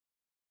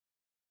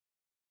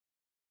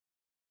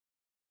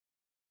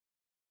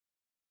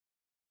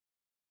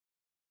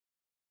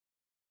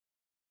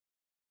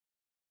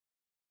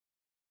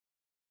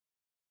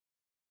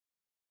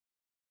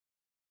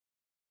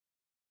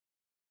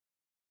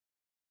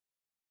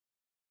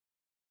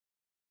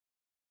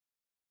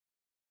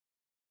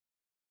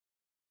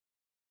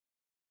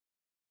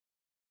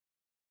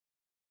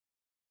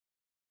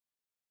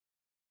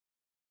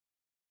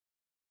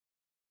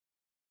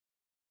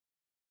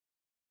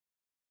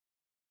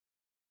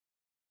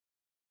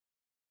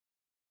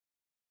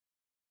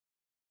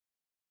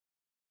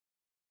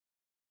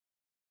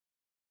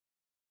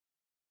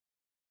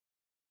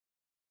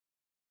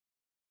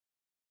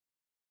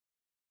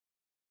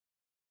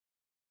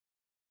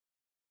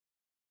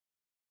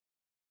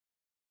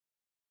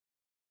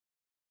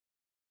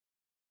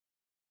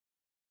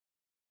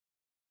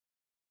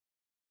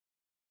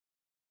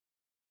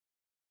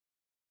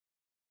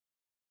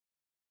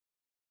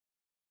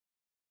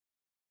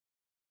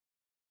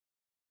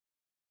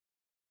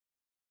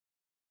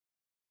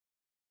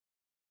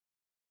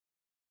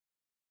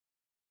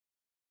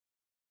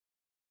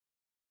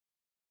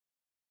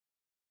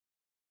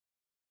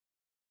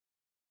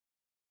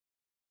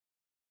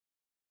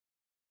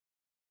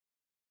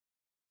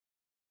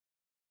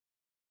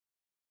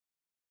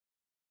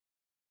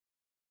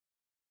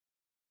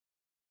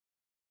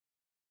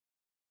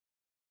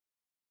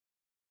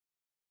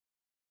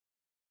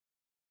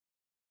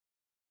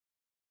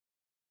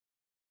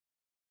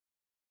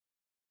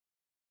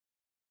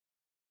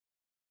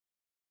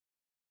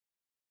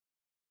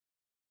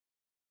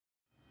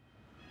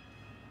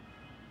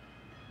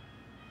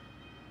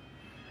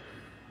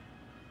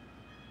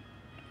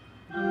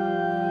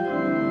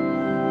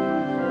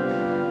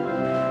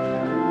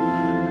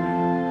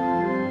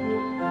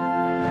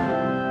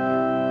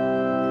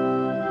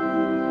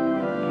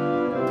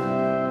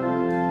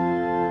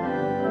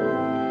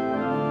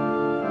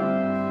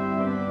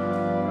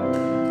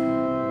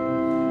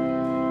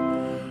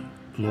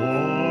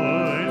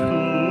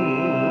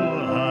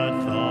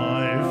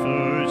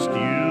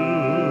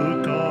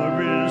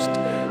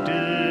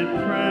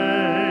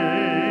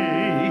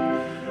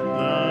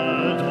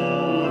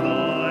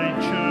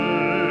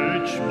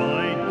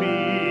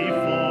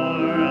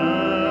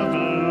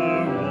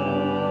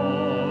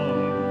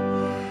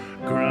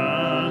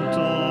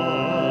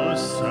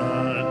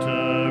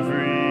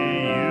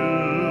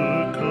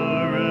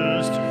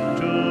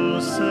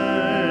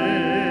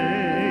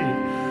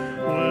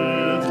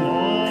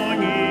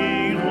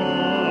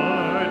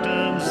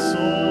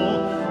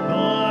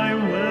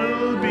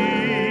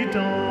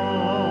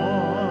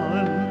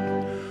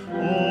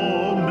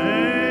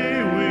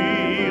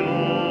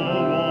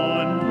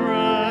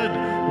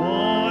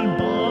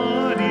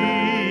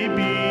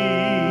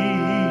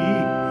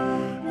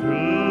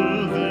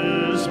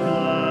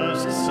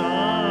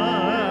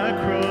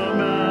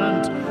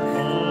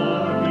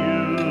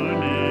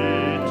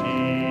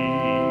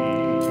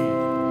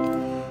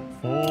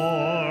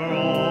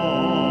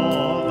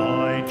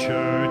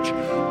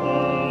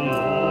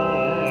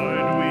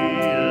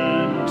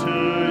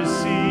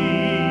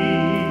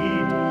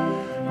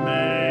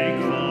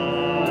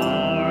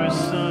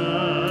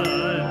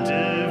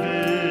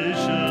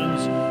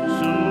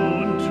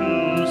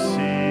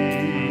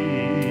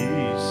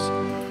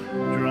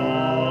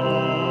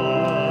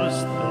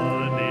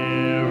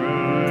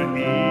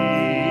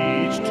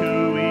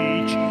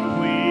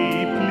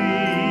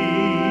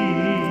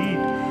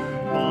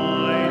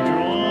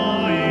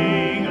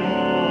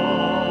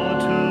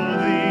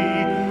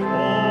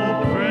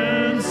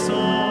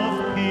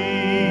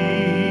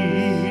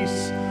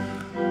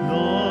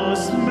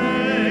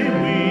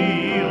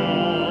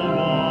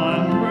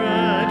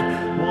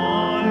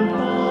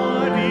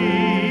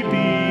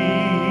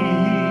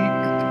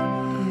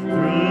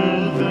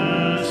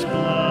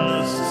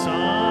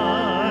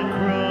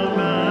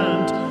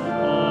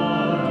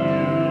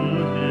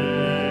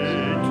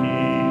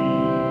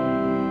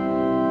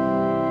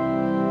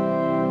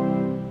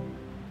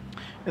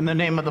the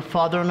name of the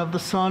Father, and of the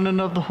Son,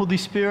 and of the Holy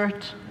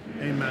Spirit.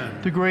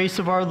 Amen. The grace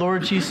of our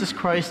Lord Jesus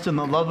Christ and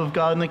the love of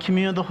God and the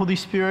communion of the Holy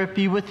Spirit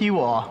be with you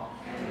all.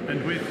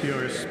 And with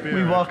your spirit.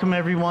 We welcome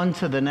everyone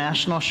to the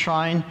National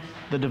Shrine,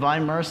 the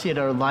Divine Mercy at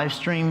our live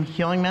stream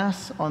healing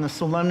mass on the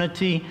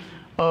solemnity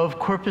of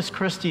Corpus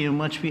Christi, in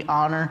which we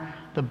honor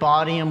the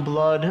body and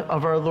blood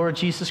of our Lord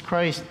Jesus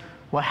Christ.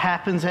 What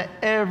happens at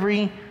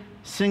every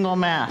single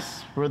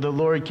mass where the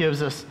Lord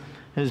gives us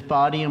his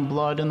body and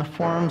blood in the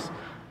forms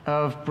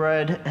of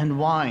bread and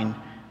wine.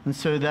 And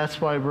so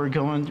that's why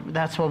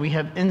we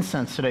have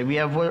incense today. We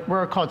have what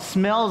are called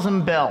smells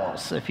and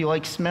bells. If you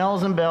like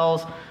smells and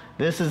bells,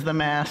 this is the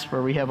Mass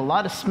where we have a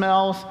lot of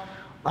smells,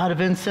 a lot of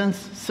incense,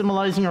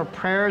 symbolizing our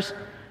prayers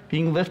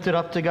being lifted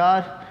up to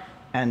God,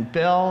 and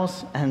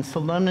bells and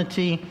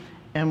solemnity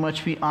in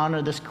which we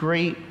honor this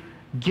great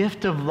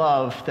gift of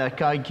love that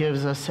God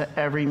gives us at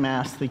every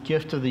Mass, the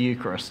gift of the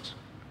Eucharist.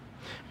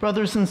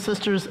 Brothers and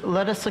sisters,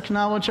 let us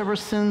acknowledge our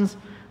sins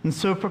and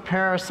so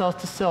prepare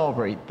ourselves to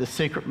celebrate the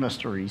sacred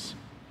mysteries.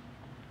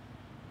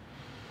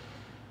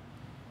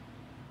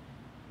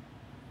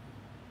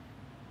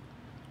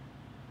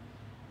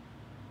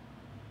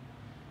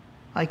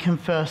 I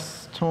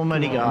confess to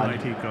Almighty God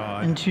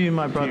and to you,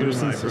 my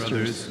brothers and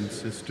sisters,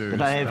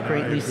 that I have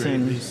greatly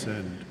sinned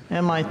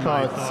in my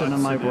thoughts and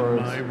in my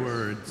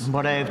words,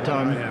 what I have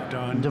done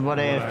and what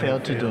I have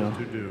failed to do,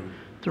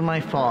 through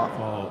my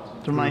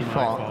fault, through my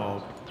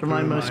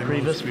most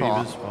grievous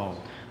fault.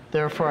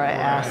 Therefore I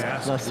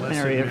ask, Blessed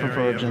Mary, ever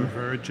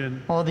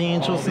Virgin, all the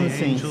angels and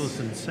saints,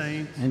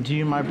 and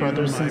you, my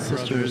brothers and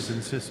sisters,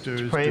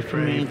 to pray for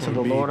me to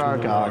the Lord our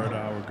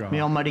God. May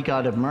Almighty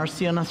God have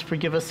mercy on us,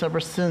 forgive us our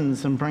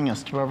sins, and bring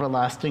us to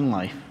everlasting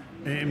life.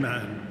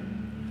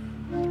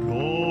 Amen.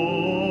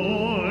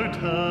 Lord,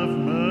 have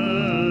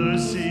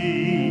mercy.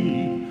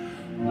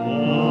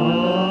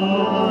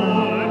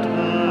 Lord,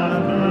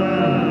 have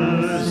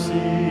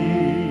mercy.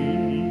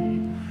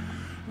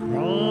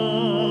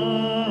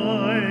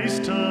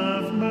 Christ,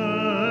 have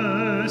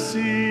mercy.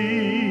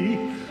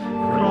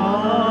 Christ,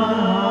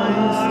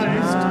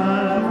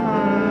 have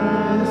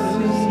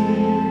mercy.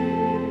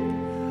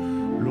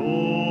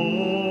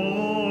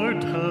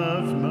 Lord,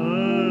 have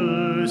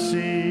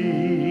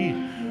mercy.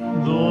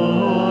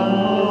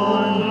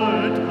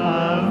 Lord,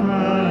 have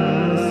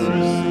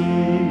mercy.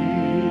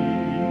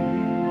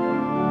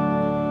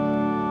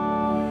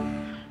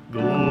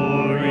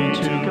 Glory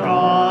to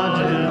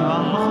God in the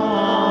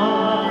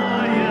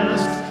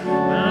highest,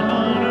 and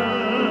on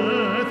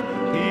earth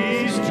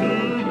peace to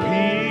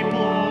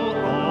people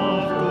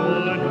of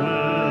good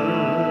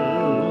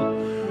will.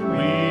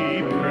 We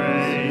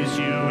praise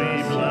you, we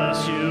bless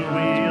you,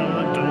 we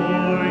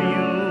adore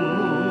you,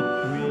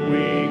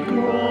 we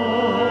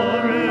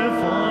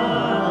glorify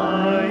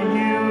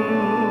you,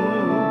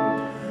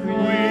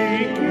 we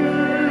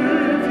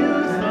give you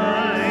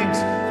thanks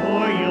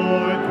for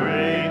your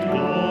great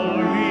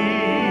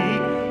glory,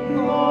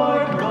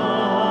 Lord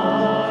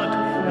God,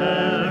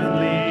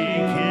 heavenly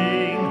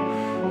King,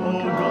 O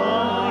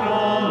God,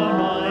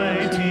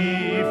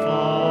 almighty Father.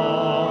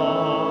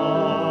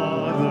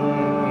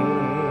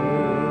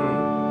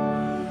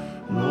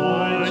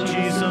 Lord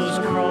Jesus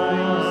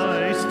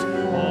Christ,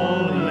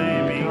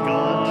 only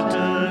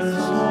begotten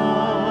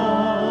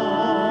Son,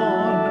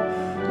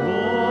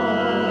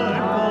 Lord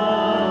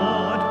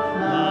God,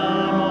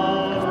 Lamb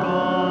of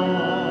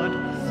God,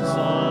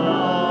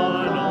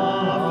 Son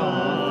of the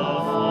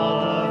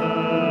Father,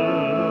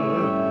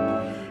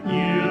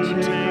 you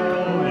take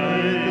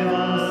away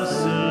the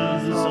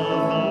sins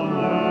of the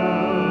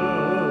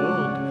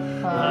world.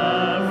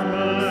 Have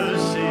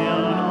mercy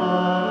on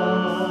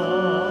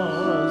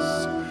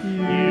us.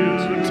 You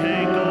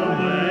take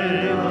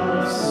away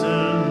the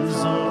sins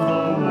of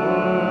the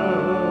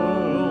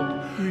world.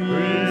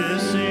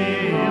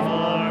 Receive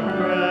our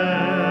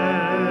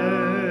prayer.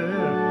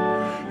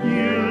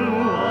 You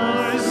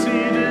are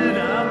seated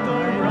at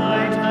the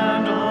right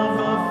hand of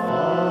the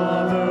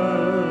Father.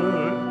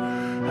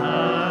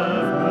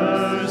 Have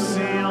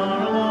mercy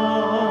on us.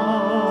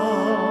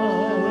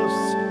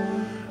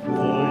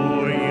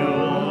 For you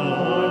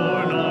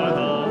alone are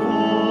the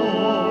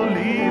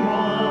Holy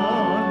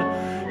One.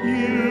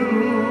 You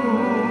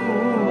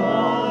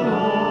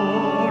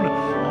alone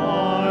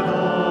are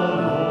the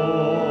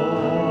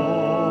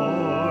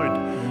Lord.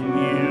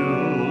 You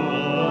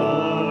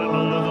alone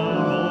are the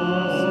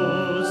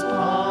Most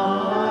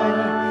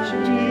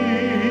High,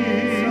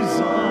 Jesus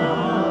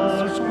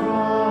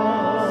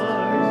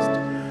Christ,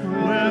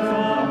 with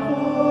the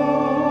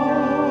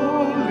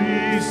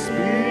Holy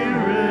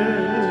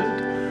Spirit,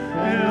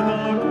 in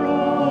the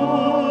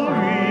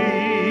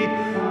glory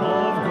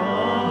of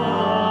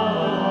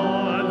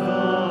God the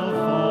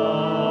Father.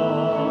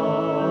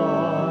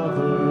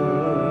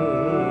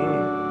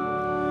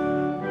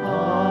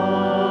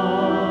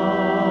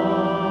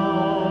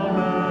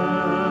 Amen.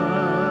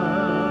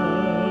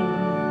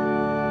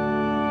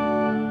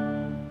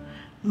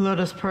 Let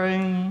us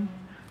pray.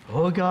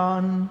 O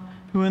God,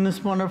 who in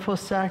this wonderful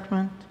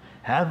sacrament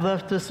have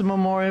left us a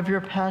memorial of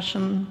your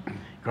passion,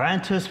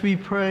 grant us, we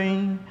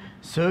pray,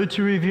 so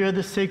to revere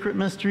the sacred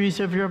mysteries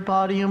of your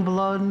body and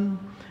blood,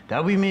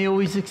 that we may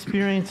always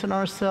experience in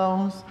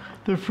ourselves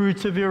the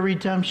fruits of your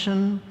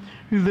redemption,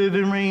 who live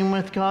and reign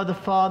with God the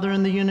Father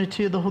in the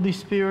unity of the Holy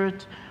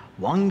Spirit,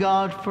 one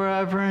God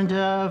forever and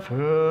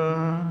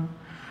ever.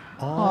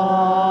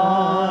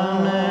 Amen.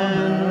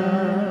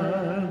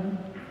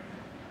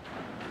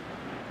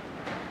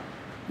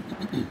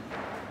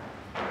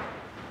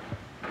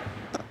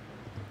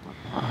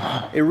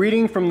 A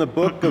reading from the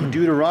book of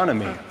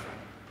Deuteronomy.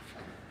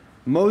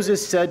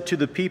 Moses said to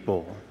the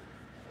people,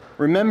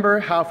 "Remember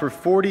how for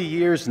 40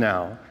 years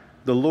now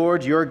the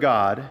Lord your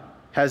God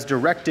has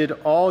directed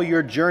all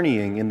your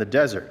journeying in the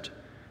desert,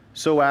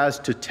 so as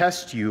to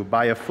test you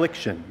by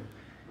affliction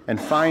and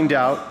find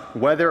out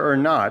whether or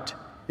not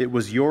it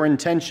was your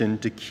intention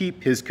to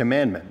keep his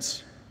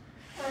commandments.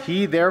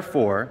 He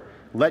therefore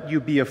let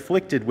you be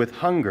afflicted with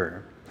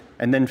hunger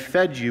and then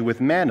fed you with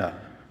manna,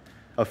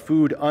 a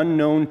food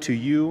unknown to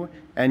you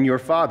and your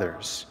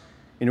fathers,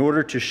 in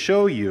order to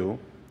show you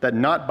that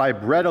not by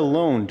bread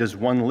alone does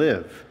one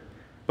live,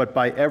 but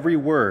by every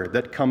word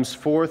that comes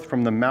forth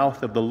from the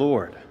mouth of the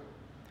Lord.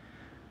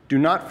 Do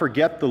not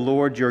forget the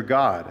Lord your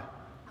God,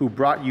 who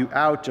brought you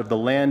out of the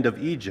land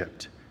of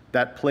Egypt,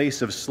 that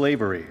place of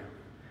slavery,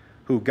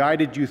 who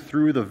guided you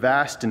through the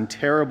vast and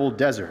terrible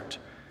desert,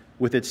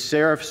 with its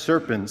seraph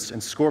serpents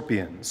and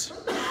scorpions,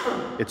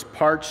 its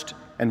parched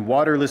and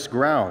waterless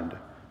ground,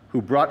 who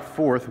brought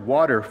forth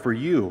water for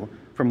you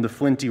from the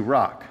flinty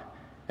rock,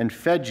 and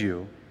fed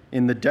you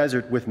in the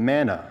desert with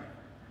manna,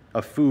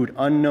 a food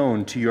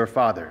unknown to your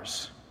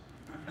fathers."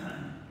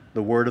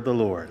 The word of the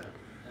Lord.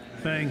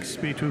 Thanks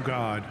be to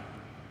God.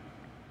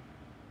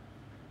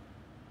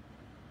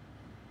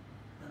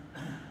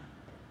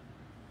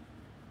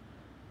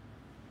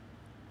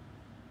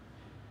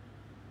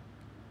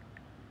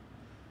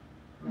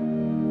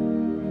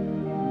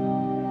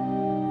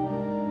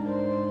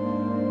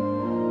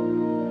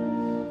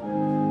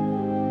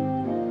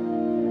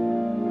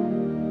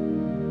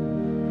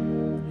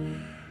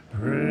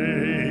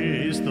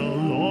 Praise the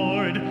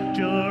Lord,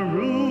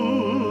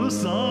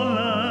 Jerusalem.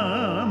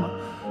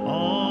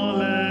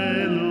 Alleluia.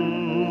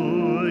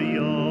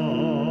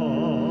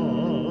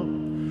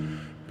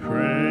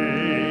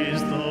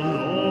 Praise the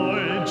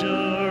Lord,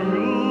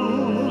 Jerusalem.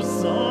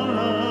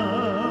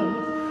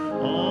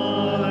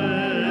 Alleluia.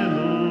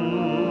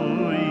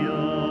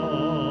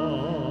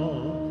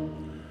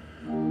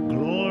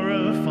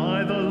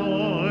 Glorify the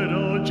Lord,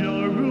 O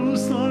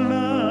Jerusalem.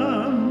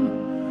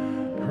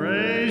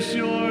 Praise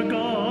your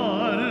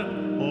God,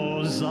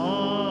 O Zion.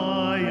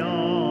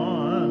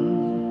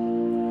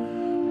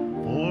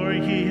 For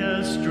he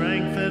has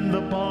strengthened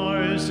the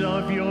bars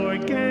of your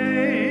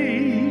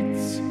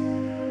gates.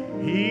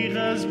 He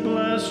has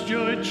blessed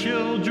your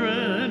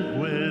children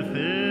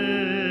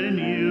within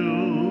you.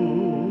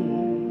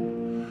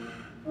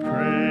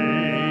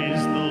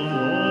 Praise the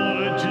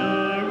Lord,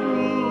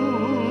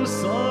 Jerusalem.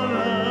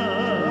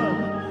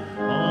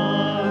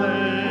 Alleluia.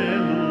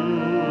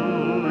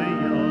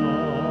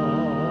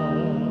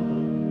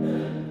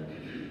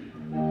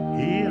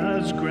 He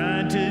has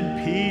granted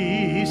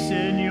peace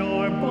in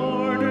your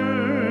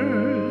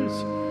borders.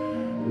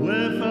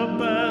 With the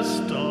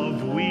best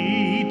of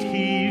wheat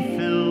he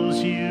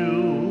fills you.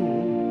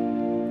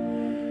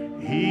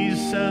 He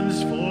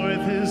sends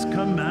forth his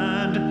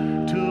command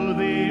to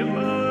the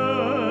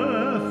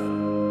earth.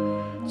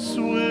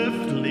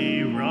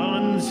 Swiftly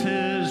runs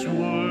his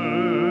word.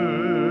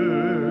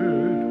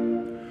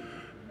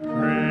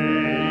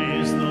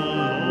 Praise the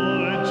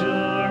Lord,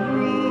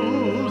 Jerusalem.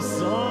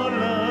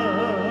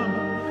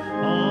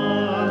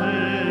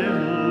 Alleluia.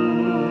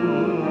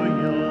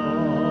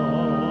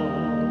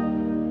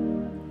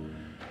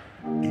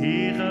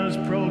 He has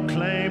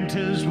proclaimed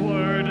his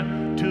word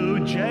to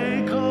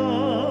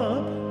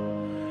Jacob,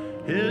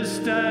 his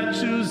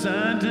statutes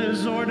and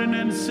his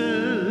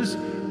ordinances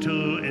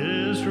to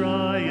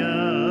Israel.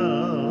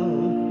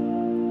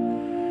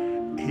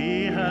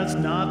 He has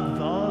not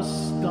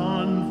thus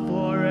done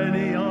for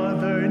any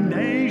other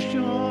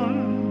nation.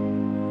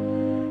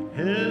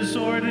 His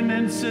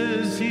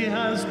ordinances he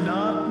has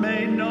not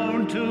made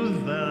known to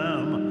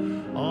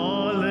them.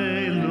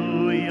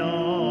 Alleluia.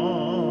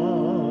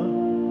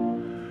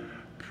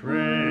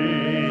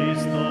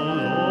 Praise the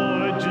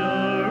Lord,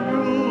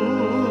 Jerusalem.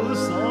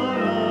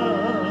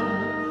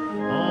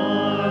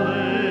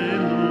 Alleluia.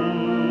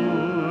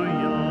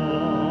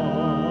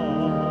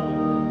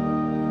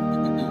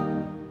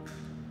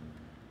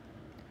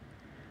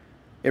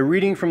 A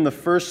reading from the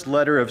first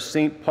letter of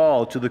St.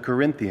 Paul to the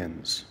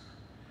Corinthians.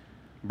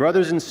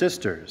 Brothers and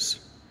sisters,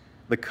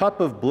 the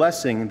cup of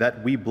blessing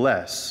that we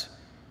bless,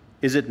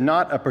 is it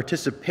not a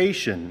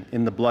participation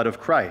in the blood of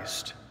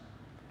Christ?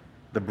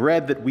 The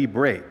bread that we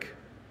break,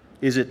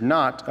 is it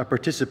not a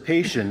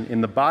participation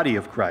in the body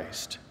of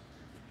Christ?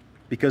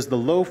 Because the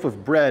loaf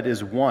of bread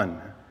is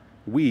one,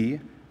 we,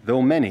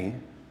 though many,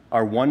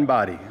 are one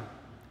body,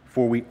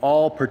 for we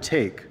all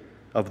partake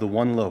of the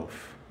one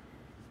loaf.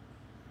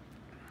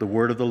 The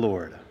word of the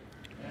Lord.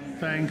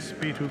 Thanks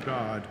be to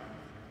God.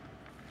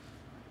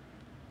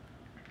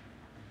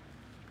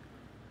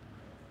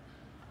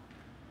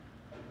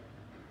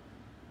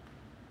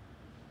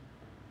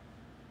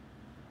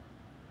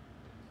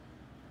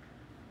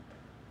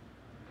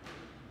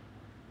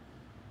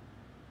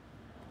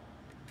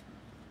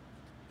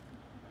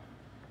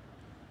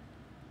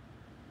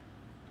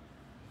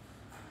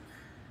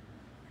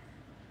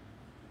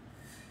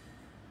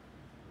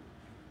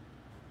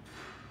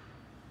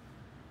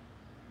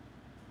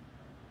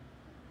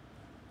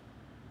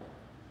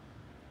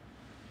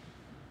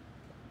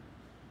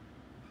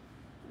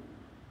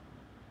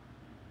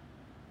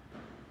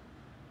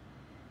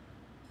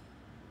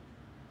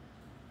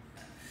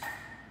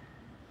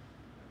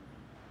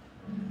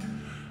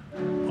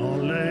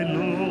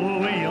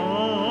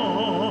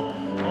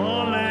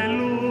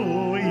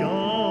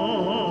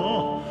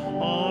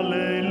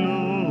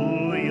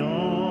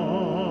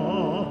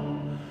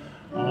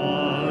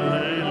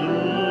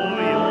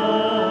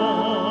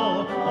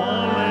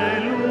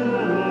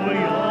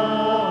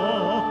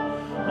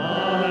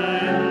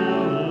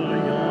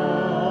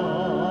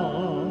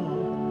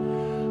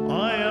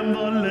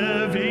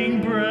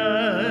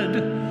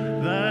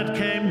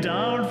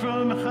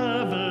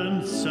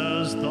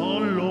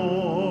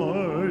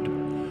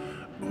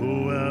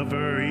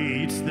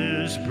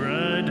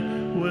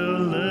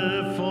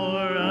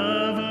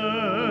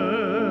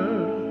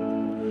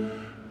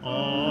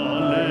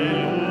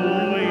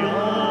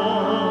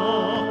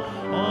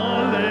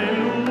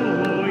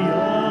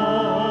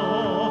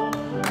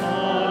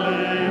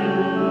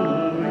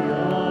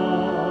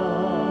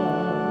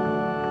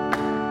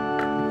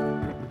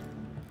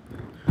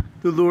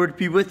 The Lord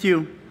be with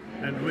you.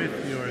 And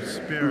with your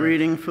spirit. A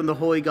reading from the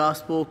Holy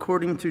Gospel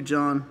according to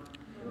John.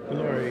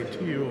 Glory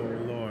to you,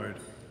 O Lord.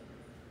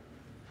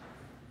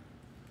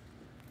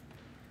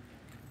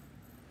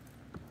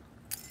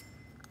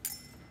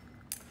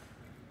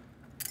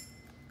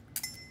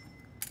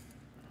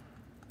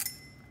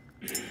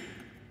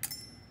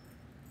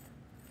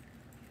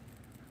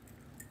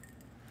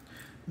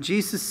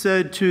 Jesus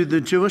said to the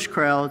Jewish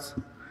crowds,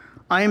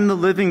 "I am the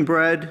living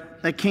bread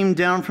that came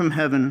down from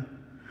heaven.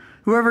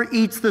 Whoever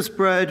eats this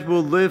bread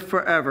will live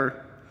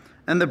forever,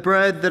 and the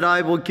bread that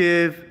I will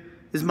give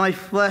is my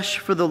flesh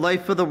for the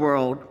life of the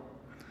world."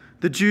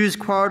 The Jews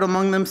quarreled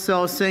among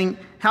themselves, saying,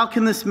 "How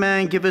can this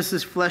man give us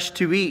his flesh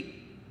to eat?"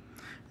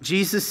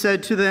 Jesus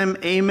said to them,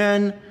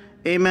 "Amen,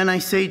 amen, I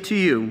say to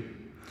you,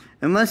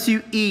 unless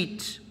you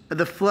eat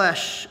the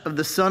flesh of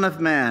the Son of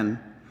Man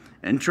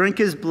and drink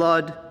his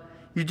blood,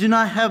 you do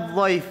not have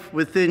life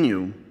within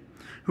you.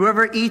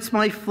 Whoever eats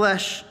my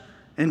flesh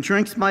and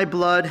drinks my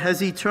blood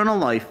has eternal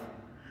life,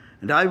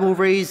 and I will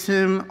raise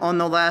him on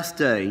the last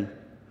day.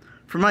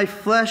 For my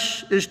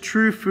flesh is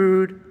true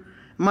food,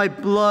 and my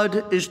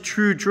blood is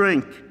true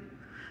drink.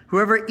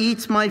 Whoever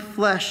eats my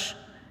flesh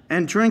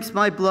and drinks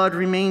my blood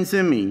remains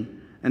in me,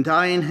 and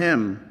I in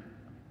him.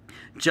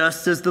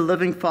 Just as the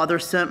living Father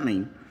sent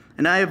me,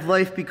 and I have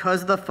life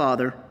because of the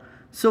Father,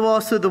 so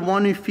also the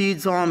one who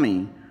feeds on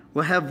me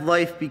will have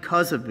life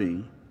because of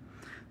me.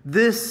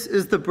 This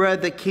is the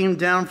bread that came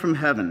down from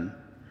heaven.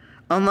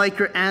 Unlike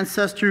your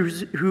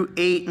ancestors who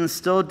ate and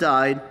still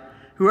died,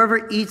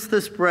 whoever eats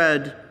this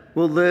bread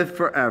will live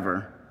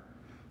forever."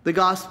 The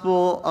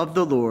Gospel of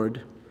the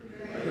Lord.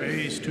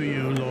 Praise to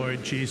you,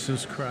 Lord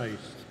Jesus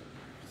Christ.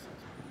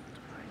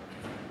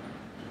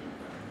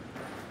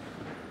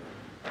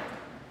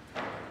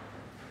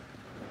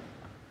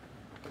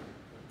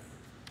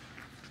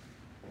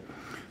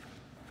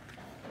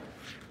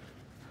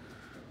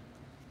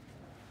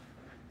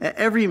 At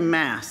every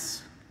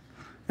Mass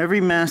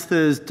that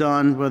is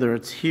done, whether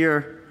it's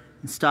here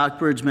in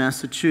Stockbridge,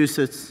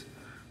 Massachusetts,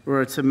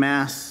 or it's a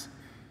Mass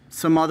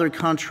some other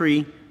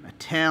country, a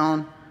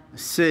town, a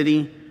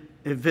city,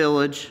 a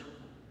village,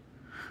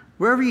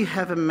 wherever you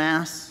have a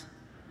Mass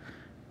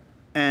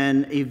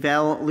and a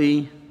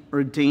validly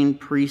ordained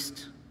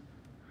priest,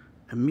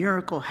 a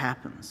miracle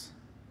happens.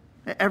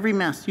 At every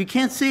Mass, you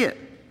can't see it.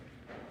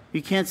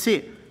 You can't see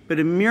it, but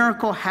a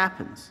miracle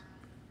happens.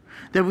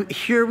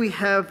 Here we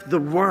have the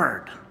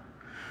Word.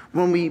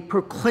 When we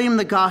proclaim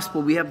the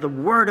gospel, we have the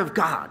Word of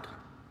God.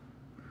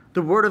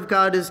 The Word of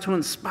God is to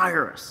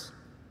inspire us,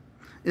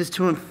 is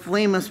to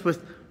inflame us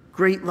with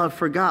great love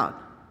for God.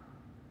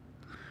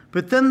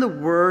 But then the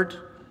Word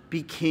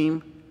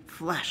became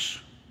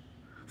flesh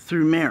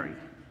through Mary.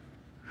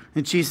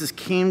 And Jesus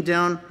came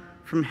down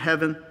from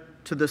heaven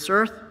to this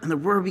earth, and the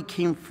Word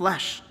became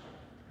flesh.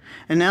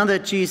 And now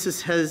that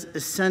Jesus has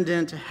ascended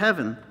into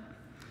heaven,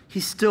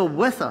 he's still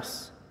with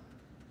us.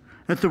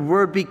 That the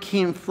Word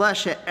became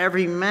flesh at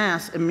every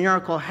Mass, a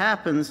miracle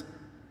happens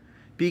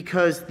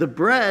because the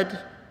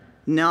bread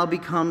now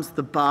becomes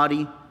the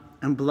body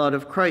and blood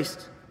of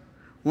Christ.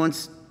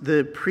 Once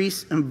the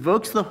priest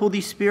invokes the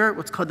Holy Spirit,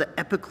 what's called the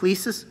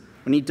epiclesis,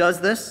 when he does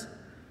this,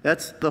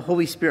 that's the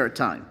Holy Spirit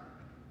time.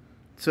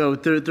 So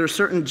there are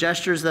certain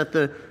gestures that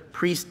the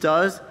priest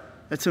does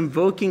that's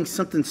invoking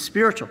something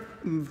spiritual,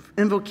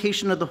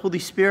 invocation of the Holy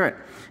Spirit,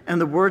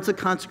 and the words of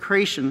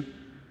consecration,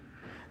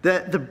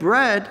 that the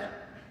bread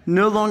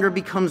no longer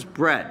becomes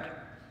bread.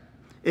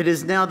 It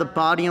is now the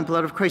body and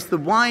blood of Christ. The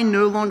wine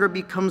no longer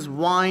becomes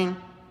wine,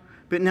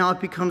 but now it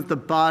becomes the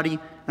body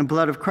and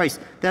blood of Christ.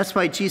 That's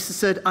why Jesus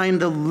said, "I am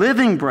the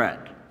living bread."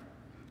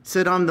 He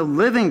said, "I'm the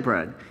living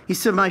bread." He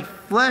said, "My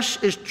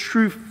flesh is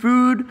true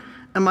food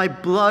and my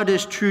blood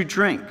is true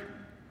drink."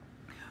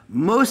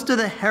 Most of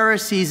the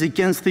heresies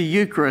against the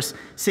Eucharist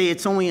say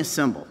it's only a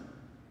symbol.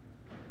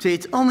 Say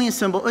it's only a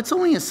symbol, it's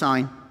only a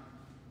sign.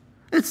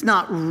 It's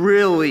not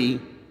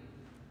really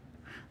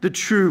the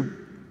true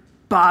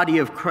body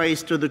of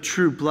Christ or the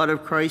true blood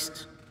of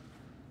Christ.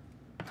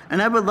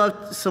 And I would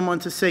love someone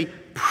to say,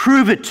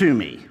 "Prove it to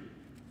me."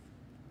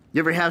 You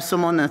ever have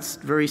someone that's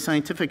very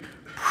scientific?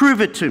 Prove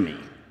it to me.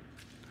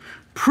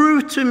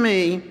 Prove to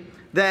me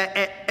that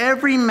at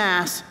every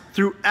Mass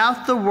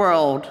throughout the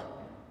world,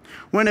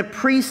 when a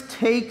priest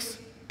takes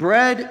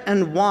bread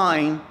and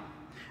wine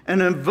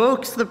and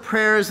invokes the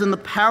prayers and the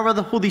power of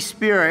the Holy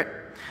Spirit,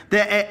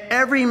 that at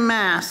every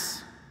Mass,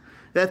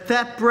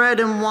 that bread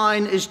and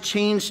wine is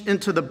changed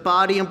into the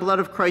body and blood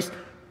of Christ.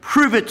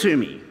 Prove it to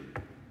me.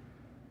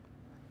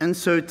 And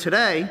so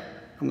today,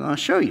 I'm going to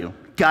show you.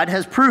 God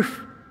has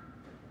proof.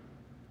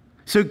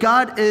 So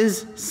God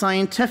is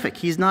scientific.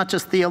 He's not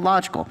just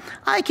theological.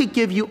 I could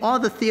give you all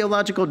the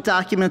theological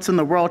documents in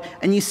the world,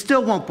 and you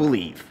still won't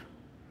believe.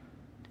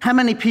 How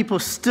many people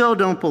still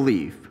don't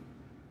believe?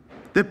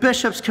 The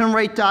bishops can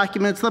write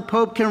documents. The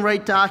Pope can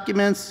write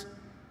documents.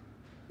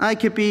 I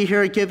could be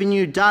here giving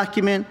you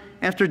document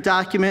after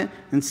document,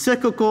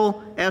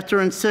 encyclical after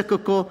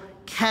encyclical,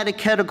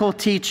 catechetical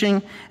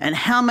teaching, and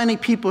how many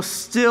people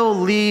still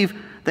leave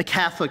the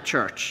Catholic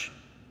Church?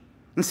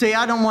 and say,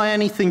 I don't want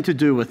anything to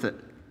do with it.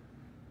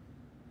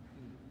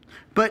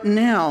 But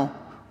now,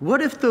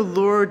 what if the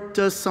Lord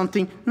does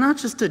something, not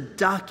just a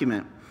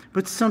document,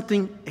 but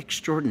something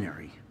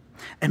extraordinary,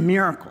 a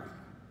miracle?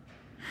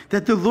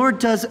 That the Lord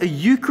does a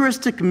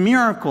Eucharistic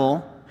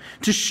miracle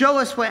to show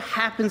us what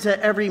happens at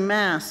every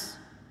Mass,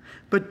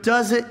 but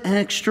does it in an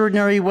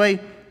extraordinary way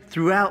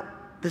throughout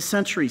the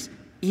centuries,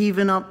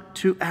 even up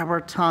to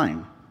our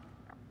time.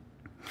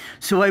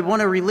 So I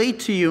want to relate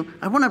to you,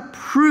 I want to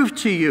prove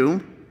to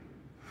you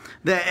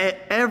that at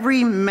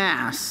every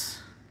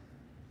Mass,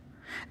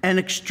 an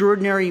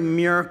extraordinary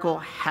miracle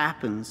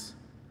happens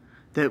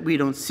that we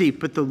don't see,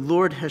 but the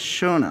Lord has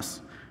shown us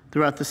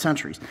throughout the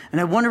centuries. And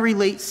I want to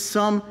relate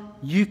some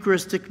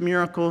Eucharistic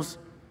miracles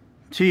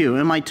to you.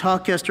 In my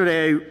talk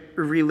yesterday, I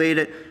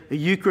related a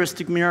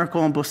Eucharistic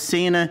miracle in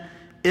Bolsena,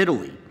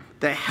 Italy,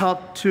 that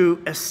helped to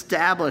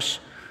establish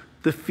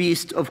the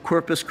feast of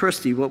Corpus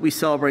Christi, what we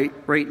celebrate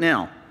right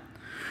now.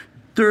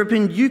 There have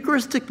been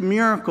Eucharistic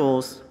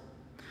miracles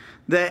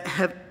that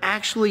have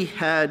actually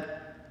had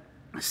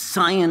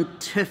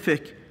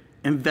scientific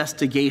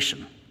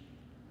investigation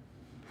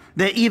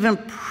that even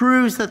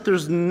proves that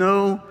there's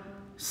no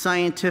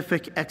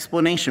scientific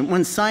explanation.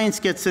 When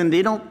science gets in,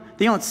 they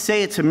don't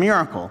say it's a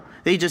miracle.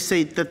 They just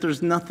say that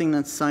there's nothing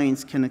that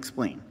science can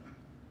explain.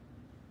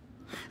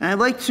 And I'd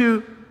like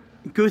to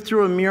go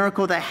through a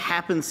miracle that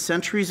happened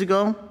centuries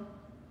ago,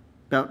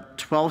 about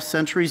 12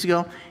 centuries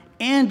ago,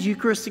 and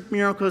Eucharistic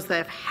miracles that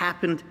have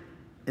happened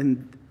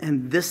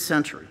in this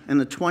century, in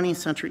the 20th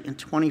century and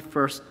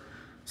 21st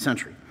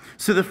century.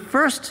 So the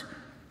first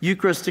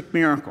Eucharistic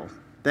miracle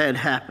that had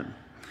happened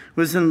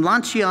was in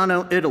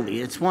Lanciano,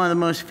 Italy. It's one of the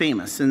most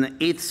famous in the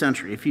 8th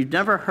century. If you've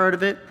never heard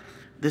of it,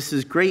 this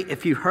is great.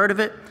 If you've heard of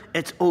it,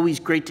 it's always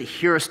great to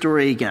hear a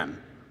story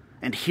again,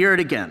 and hear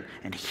it again,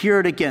 and hear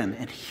it again,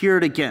 and hear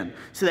it again,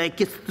 so that it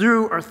gets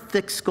through our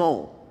thick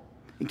skull.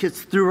 It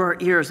gets through our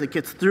ears. It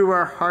gets through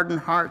our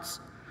hardened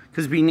hearts,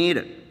 because we need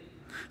it.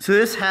 So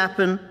this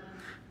happened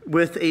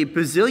with a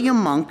Basilian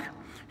monk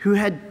who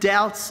had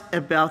doubts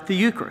about the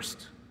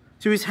Eucharist.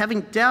 So he was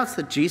having doubts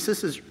that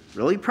Jesus is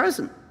really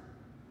present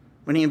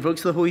when he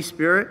invokes the Holy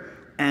Spirit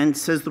and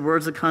says the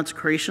words of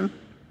consecration.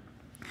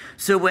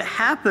 So what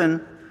happened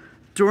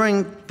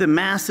during the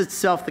Mass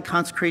itself, the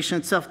consecration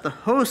itself, the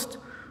host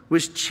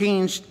was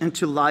changed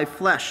into live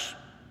flesh,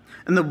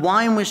 and the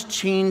wine was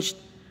changed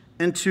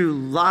into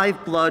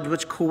live blood,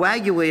 which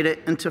coagulated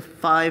into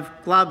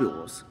 5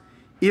 globules,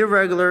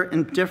 irregular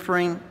and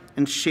differing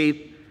in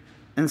shape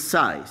and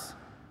size.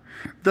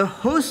 The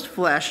host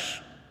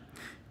flesh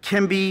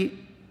can be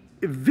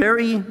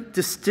very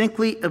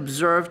distinctly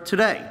observed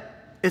today.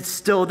 It's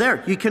still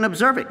there. You can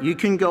observe it. You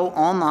can go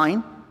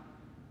online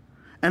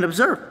and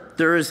observe.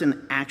 There is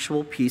an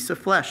actual piece of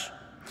flesh.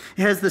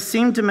 It has the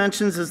same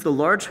dimensions as the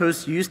large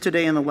host used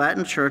today in the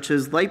Latin Church. It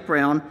is light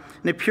brown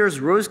and appears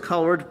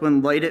rose-colored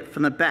when lighted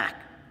from the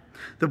back.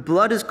 The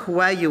blood is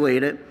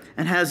coagulated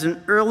and has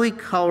an early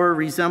color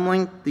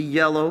resembling the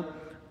yellow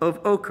of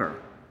ochre.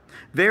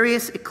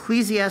 Various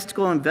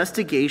ecclesiastical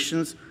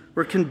investigations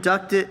were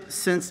conducted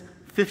since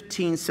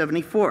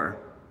 1574.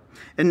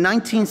 In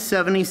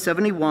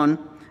 1970-71,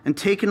 and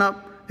taken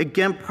up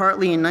again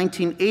partly in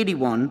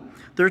 1981,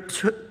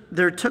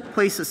 there took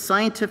place a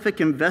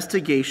scientific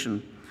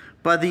investigation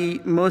by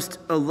the most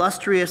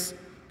illustrious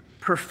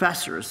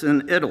professors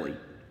in Italy.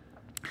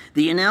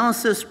 The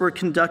analyses were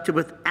conducted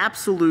with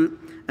absolute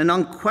and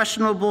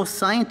unquestionable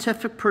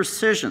scientific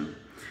precision,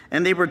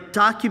 and they were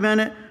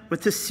documented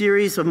with a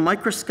series of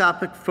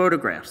microscopic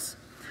photographs.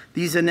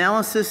 These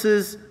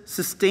analyses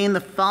sustained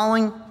the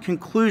following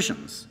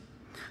conclusions: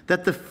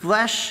 that the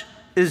flesh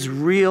is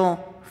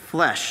real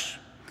flesh.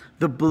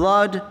 The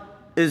blood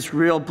is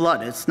real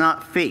blood. It's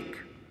not fake.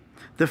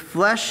 The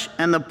flesh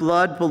and the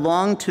blood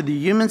belong to the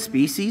human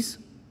species.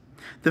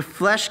 The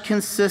flesh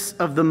consists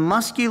of the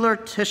muscular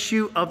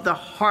tissue of the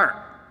heart.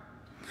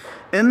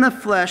 In the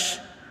flesh,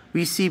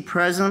 we see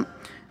present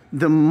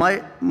the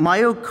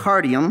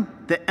myocardium,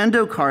 the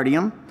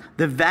endocardium,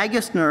 the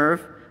vagus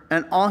nerve,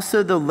 and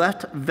also the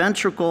left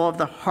ventricle of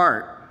the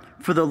heart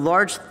for the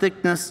large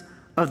thickness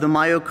of the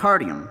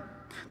myocardium.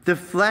 The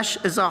flesh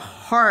is a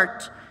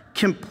heart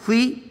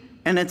complete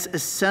in its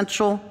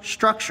essential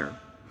structure.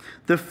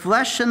 The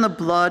flesh and the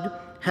blood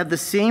have the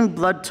same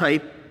blood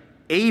type,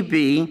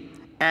 AB,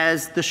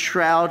 as the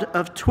shroud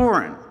of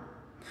Turin.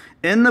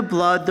 In the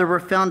blood, there were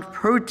found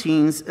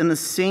proteins in the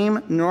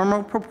same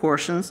normal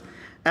proportions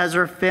as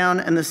are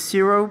found in the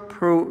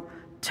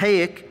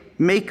seroproteic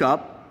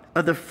makeup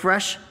of the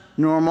fresh,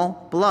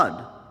 normal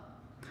blood.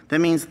 That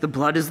means the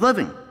blood is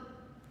living.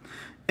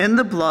 In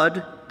the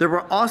blood, there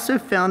were also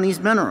found these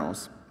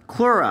minerals: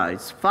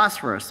 chlorides,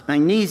 phosphorus,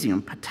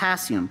 magnesium,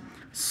 potassium,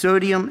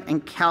 sodium,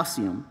 and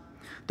calcium.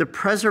 The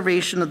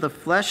preservation of the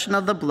flesh and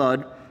of the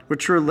blood,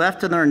 which were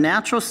left in their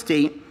natural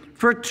state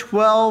for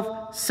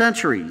 12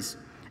 centuries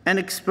and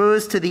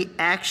exposed to the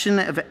action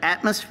of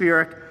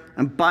atmospheric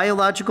and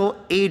biological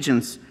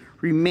agents,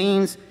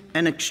 remains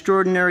an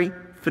extraordinary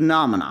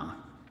phenomenon.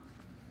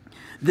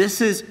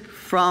 This is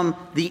from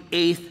the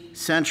 8th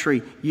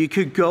century. You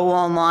could go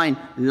online,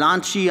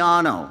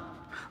 Lanciano,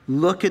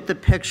 look at the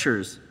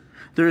pictures.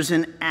 There's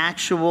an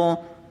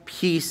actual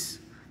piece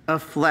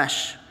of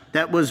flesh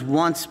that was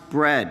once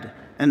bread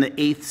in the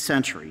 8th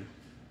century.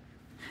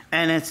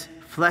 And it's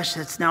flesh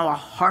that's now a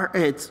heart.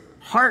 It's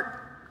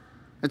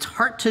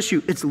heart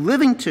tissue. It's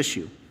living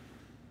tissue.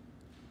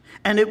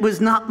 And it was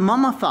not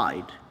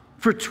mummified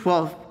for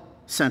 12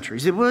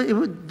 centuries. There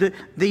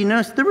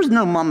was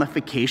no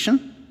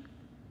mummification.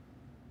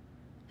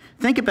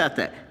 Think about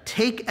that.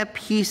 Take a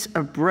piece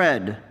of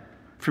bread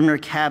from your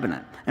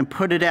cabinet and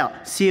put it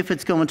out. See if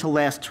it's going to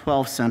last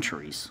 12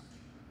 centuries.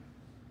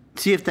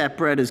 See if that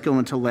bread is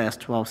going to last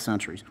 12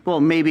 centuries. Well,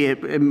 maybe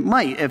it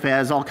might if it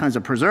has all kinds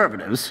of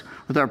preservatives.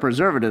 With our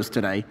preservatives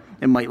today,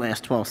 it might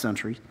last 12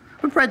 centuries.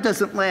 But bread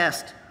doesn't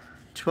last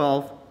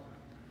 12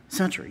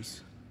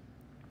 centuries.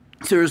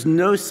 So there's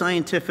no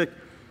scientific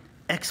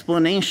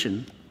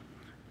explanation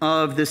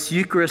of this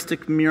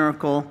Eucharistic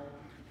miracle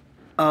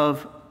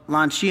of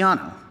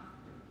Lanciano.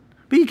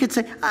 But you could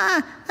say,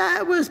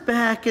 that was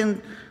back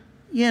in,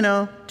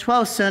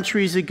 12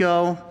 centuries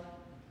ago.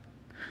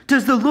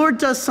 Does the Lord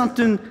do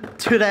something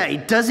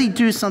today? Does he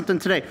do something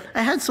today?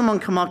 I had someone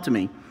come up to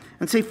me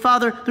and say,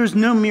 Father, there's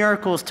no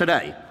miracles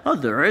today. Oh,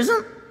 there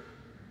isn't?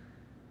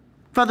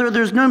 Father,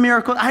 there's no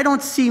miracle. I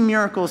don't see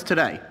miracles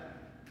today.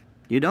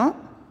 You don't?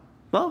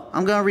 Well,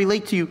 I'm going to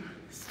relate to you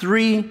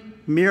 3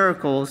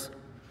 miracles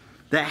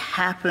that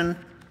happened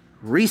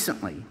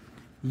recently.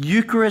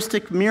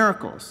 Eucharistic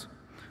miracles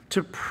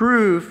to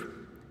prove,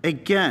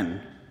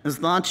 again, as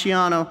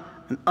Lanciano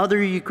and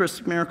other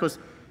Eucharistic miracles,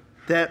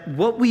 that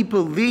what we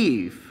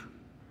believe,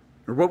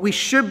 or what we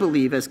should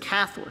believe as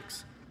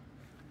Catholics,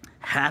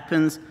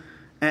 happens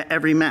at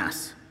every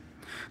Mass.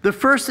 The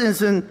first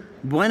is in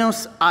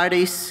Buenos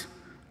Aires,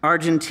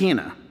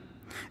 Argentina.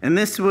 And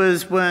this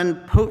was when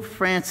Pope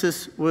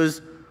Francis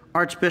was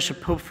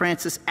Archbishop. Pope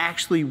Francis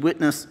actually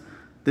witnessed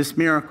this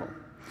miracle.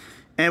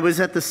 And it was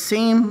at the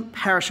same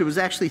parish. It was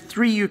actually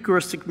 3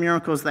 Eucharistic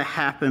miracles that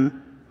happened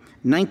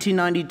in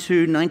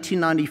 1992,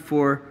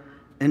 1994,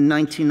 and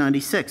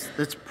 1996.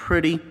 That's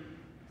pretty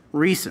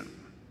recent.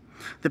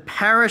 The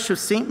parish of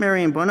St.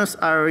 Mary in Buenos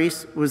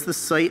Aires was the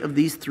site of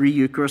these 3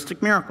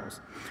 Eucharistic miracles.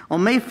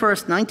 On May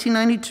 1st,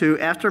 1992,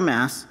 after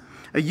Mass,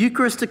 a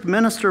Eucharistic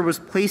minister was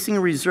placing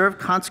a reserved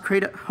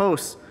consecrated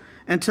host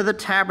into the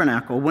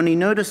tabernacle when he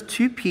noticed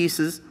 2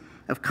 pieces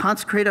of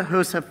consecrated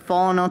hosts had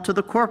fallen onto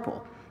the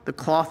corporal, the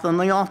cloth on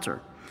the altar.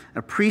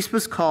 A priest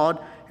was called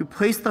who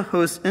placed the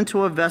host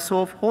into a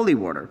vessel of holy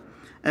water,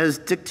 as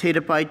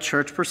dictated by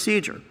church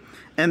procedure,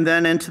 and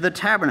then into the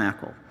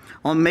tabernacle.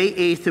 On May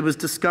 8th, it was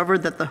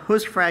discovered that the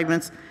host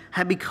fragments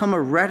had become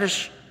a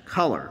reddish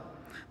color.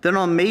 Then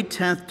on May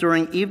 10th,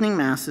 during evening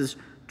masses,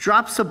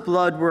 drops of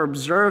blood were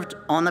observed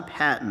on the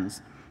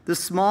patens, the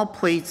small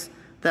plates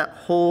that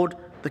hold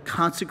the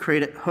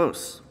consecrated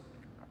hosts.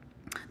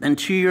 Then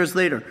 2 years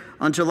later,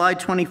 on July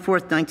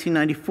 24th,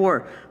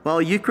 1994, while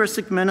a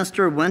Eucharistic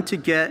minister went to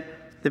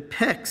get the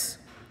pyx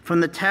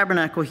from the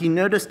tabernacle, he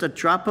noticed a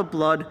drop of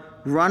blood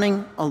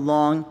running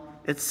along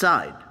its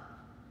side.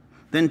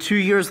 Then 2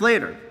 years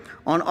later,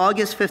 on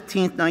August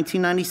 15th,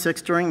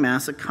 1996, during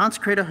Mass, a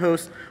consecrated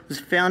host was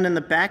found in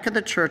the back of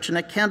the church in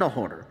a candle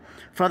holder.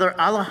 Father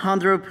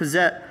Alejandro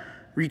Pizet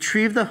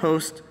retrieved the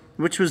host,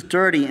 which was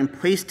dirty, and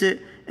placed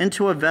it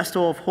into a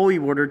vessel of holy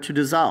water to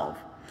dissolve.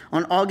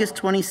 On August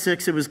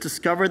 26th, it was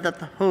discovered that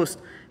the host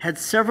had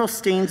several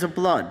stains of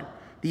blood.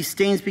 These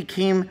stains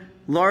became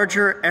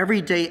larger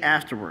every day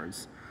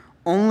afterwards.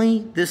 Only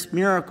this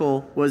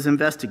miracle was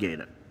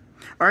investigated.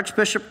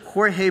 Archbishop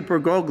Jorge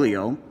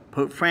Bergoglio,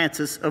 Pope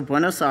Francis of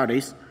Buenos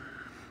Aires,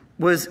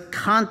 was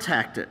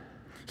contacted.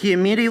 He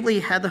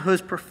immediately had the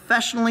host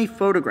professionally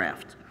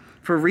photographed.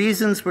 For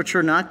reasons which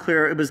are not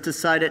clear, it was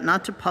decided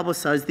not to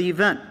publicize the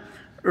event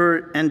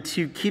and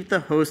to keep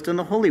the host in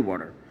the holy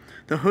water.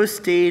 The host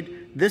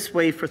stayed this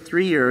way for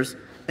 3 years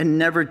and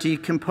never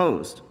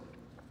decomposed.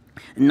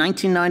 In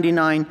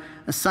 1999,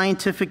 a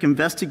scientific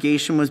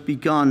investigation was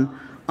begun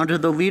under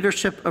the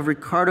leadership of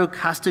Ricardo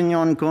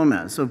Castañón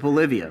Gómez of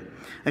Bolivia,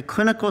 a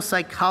clinical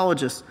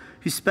psychologist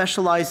who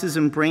specializes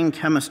in brain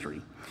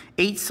chemistry.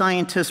 8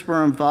 scientists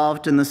were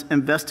involved in this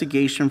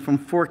investigation from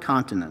 4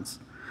 continents.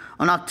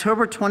 On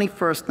October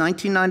 21st,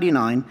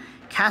 1999,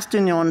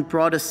 Castañón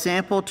brought a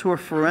sample to a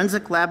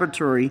forensic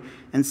laboratory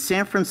in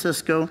San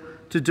Francisco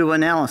to do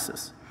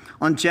analysis.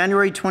 On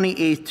January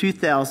 28,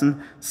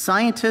 2000,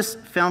 scientists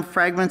found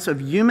fragments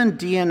of human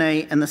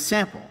DNA in the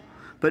sample,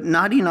 but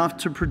not enough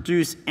to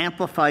produce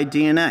amplified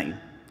DNA.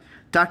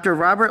 Dr.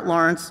 Robert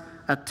Lawrence,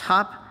 a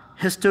top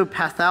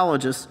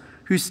histopathologist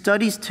who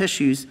studies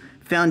tissues,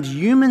 found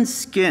human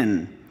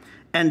skin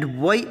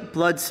and white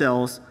blood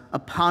cells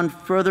upon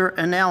further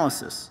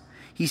analysis.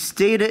 He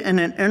stated in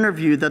an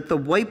interview that the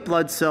white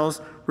blood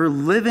cells were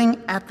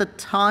living at the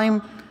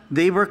time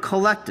they were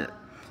collected,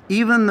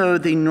 even though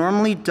they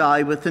normally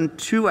die within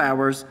 2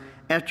 hours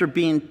after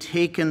being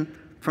taken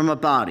from a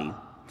body.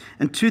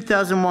 In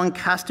 2001,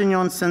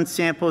 Castañón sent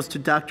samples to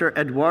Dr.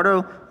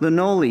 Eduardo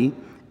Linoli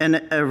in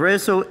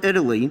Arezzo,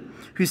 Italy,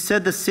 who who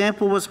said the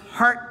sample was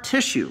heart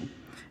tissue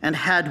and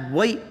had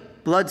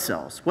white blood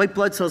cells. White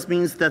blood cells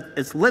means that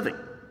it's living,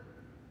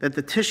 that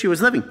the tissue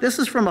is living. This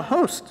is from a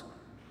host.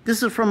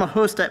 This is from a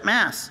host at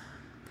Mass.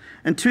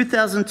 In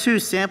 2002,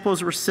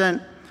 samples were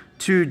sent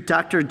to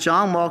Dr.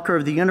 John Walker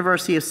of the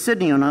University of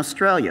Sydney in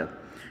Australia,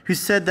 who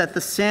said that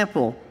the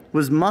sample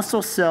was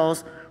muscle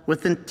cells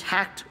with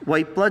intact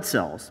white blood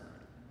cells.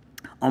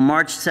 On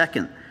March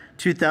 2nd,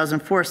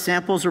 2004,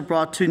 samples were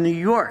brought to New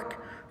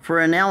York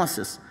for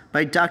analysis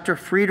by Dr.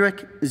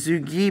 Friedrich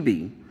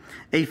Zugibe,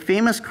 a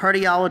famous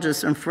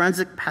cardiologist and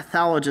forensic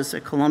pathologist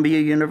at Columbia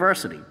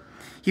University.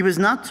 He was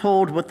not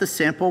told what the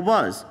sample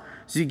was.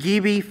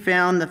 Zugibe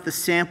found that the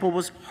sample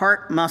was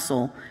heart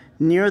muscle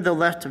near the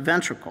left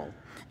ventricle.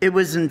 It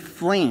was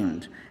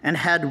inflamed and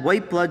had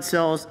white blood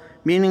cells,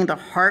 meaning the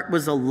heart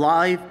was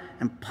alive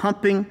and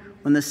pumping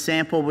when the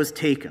sample was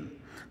taken.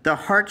 The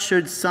heart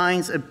showed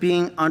signs of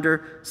being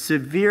under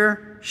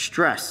severe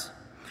stress.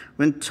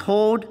 When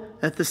told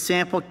that the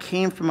sample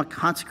came from a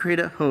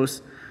consecrated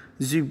host,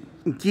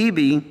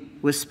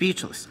 Zugibe was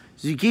speechless.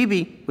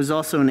 Zugibe was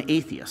also an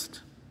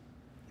atheist.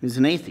 He was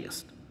an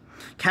atheist.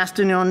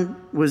 Castagnon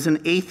was an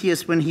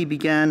atheist when he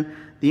began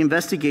the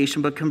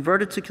investigation, but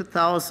converted to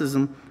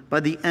Catholicism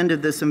by the end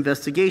of this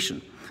investigation.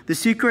 The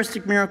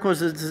Eucharistic miracle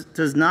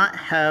does not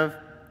have,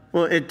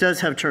 well, it does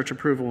have church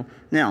approval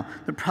now.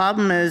 The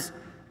problem is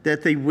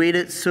that they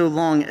waited so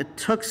long, it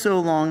took so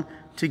long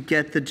to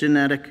get the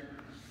genetic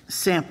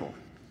sample.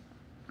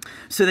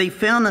 So they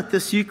found that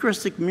this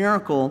Eucharistic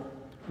miracle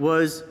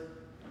was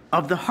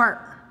of the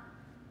heart,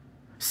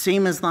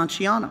 same as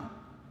Lanciano.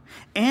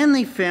 And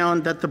they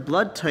found that the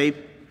blood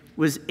type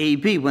was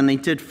AB when they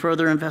did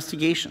further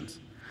investigations.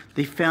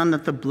 They found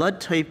that the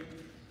blood type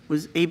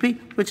was AB,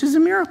 which is a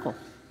miracle,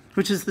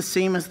 which is the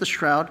same as the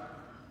Shroud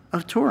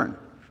of Turin.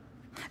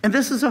 And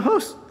this is a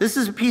host. This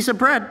is a piece of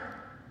bread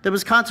that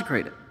was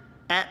consecrated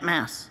at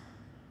Mass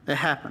that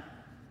happened.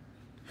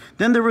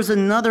 Then there was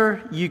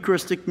another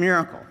Eucharistic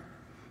miracle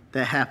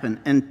that happened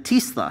in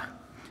Tizla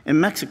in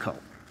Mexico.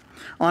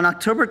 On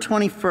October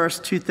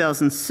 21st,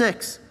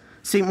 2006,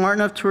 St.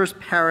 Martin of Tours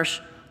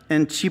Parish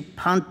in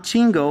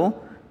Chilpancingo,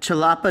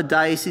 Chilapa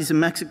Diocese of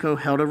Mexico,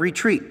 held a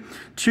retreat.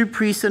 2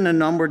 priests and a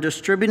nun were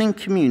distributing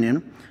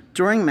communion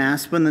during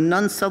Mass when the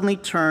nun suddenly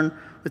turned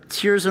with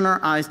tears in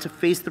her eyes to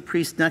face the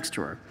priest next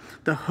to her.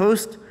 The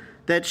host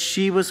that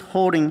she was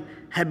holding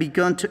had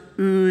begun to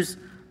ooze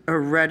a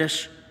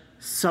reddish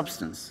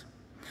substance.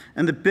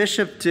 And the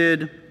bishop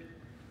did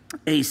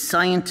a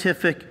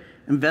scientific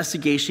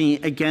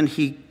investigation. Again,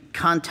 he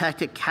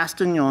contacted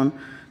Castagnon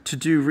to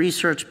do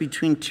research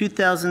between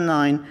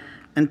 2009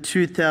 and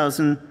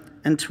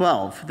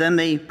 2012. Then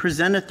they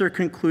presented their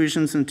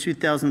conclusions in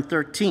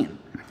 2013.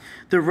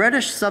 The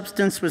reddish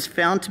substance was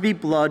found to be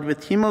blood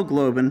with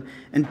hemoglobin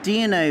and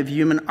DNA of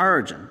human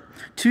origin.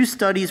 2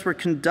 studies were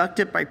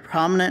conducted by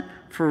prominent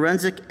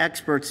forensic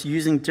experts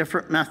using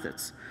different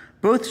methods.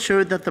 Both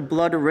showed that the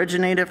blood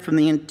originated from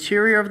the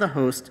interior of the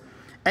host,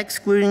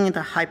 excluding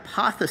the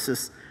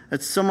hypothesis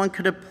that someone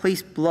could have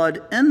placed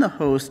blood in the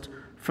host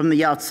from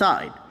the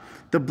outside.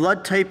 The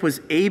blood type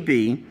was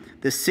AB,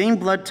 the same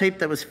blood type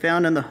that was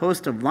found in the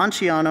host of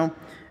Lanciano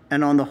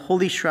and on the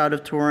Holy Shroud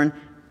of Turin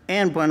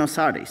and Buenos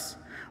Aires.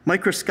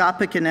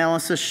 Microscopic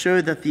analysis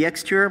showed that the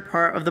exterior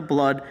part of the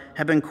blood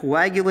had been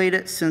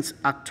coagulated since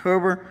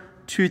October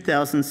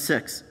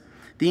 2006.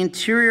 The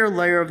interior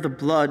layer of the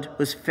blood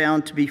was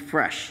found to be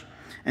fresh.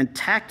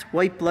 Intact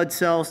white blood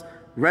cells,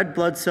 red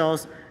blood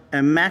cells,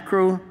 and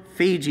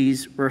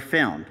macrophages were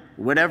found,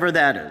 whatever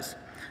that is.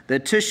 The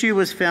tissue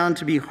was found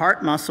to be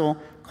heart muscle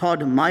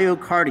called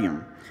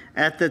myocardium.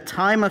 At the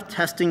time of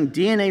testing,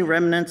 DNA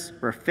remnants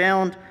were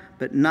found,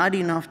 but not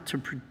enough to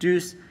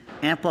produce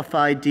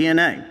amplified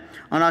DNA.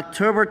 On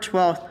October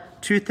 12,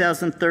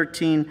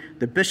 2013,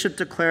 the bishop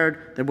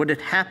declared that what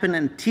had happened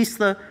in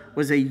Tizla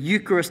was a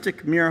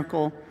Eucharistic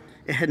miracle.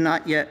 It had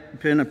not yet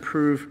been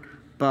approved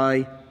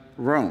by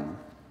Rome.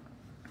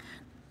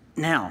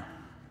 Now,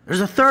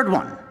 there's a third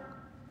one,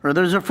 or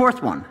there's a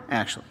fourth one,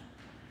 actually.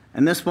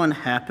 And this one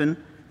happened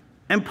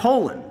in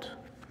Poland.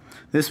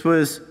 This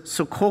was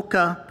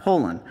Sokolka,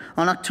 Poland.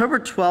 On October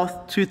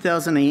 12,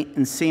 2008,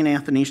 in St.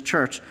 Anthony's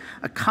Church,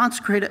 a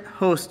consecrated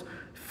host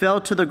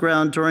fell to the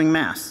ground during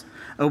Mass.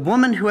 A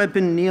woman who had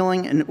been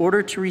kneeling in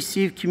order to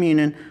receive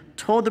communion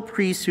told the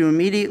priest, who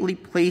immediately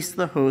placed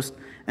the host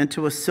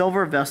into a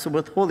silver vessel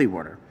with holy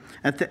water.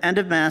 At the end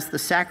of Mass, the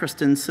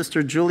sacristan,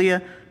 Sister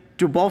Julia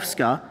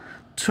Dubowska,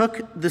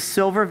 took the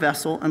silver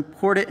vessel and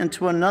poured it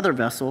into another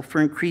vessel for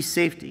increased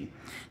safety.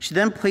 She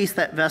then placed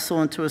that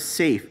vessel into a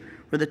safe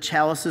where the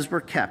chalices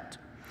were kept.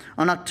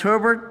 On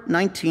October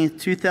 19,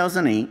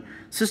 2008,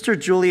 Sister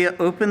Julia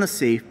opened the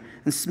safe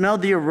and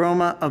smelled the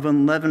aroma of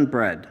unleavened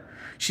bread.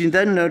 She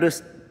then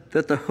noticed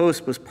that the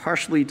host was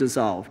partially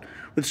dissolved,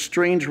 with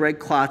strange red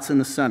clots in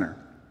the center.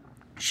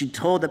 She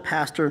told the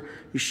pastor,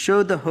 who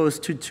showed the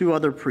host to 2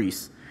 other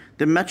priests.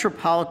 The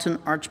Metropolitan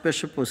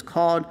Archbishop was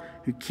called,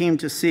 who came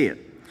to see it.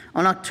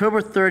 On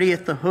October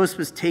 30th, the host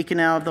was taken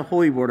out of the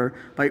holy water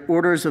by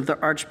orders of the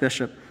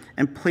Archbishop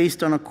and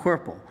placed on a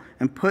corporal,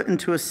 and put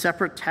into a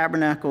separate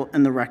tabernacle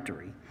in the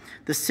rectory.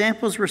 The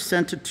samples were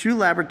sent to 2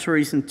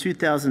 laboratories in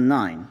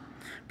 2009.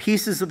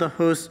 Pieces of the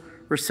host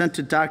were sent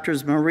to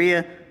Doctors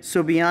Maria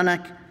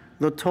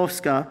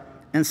Sobianek-Lotowska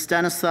and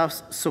Stanislav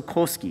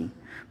Sokolski.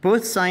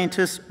 Both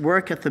scientists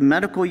work at the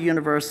Medical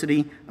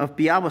University of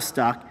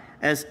Białystok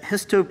as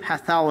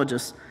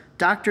histopathologists,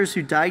 doctors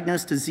who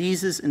diagnose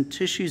diseases in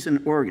tissues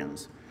and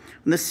organs.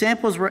 When the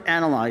samples were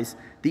analyzed,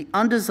 the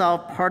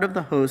undissolved part of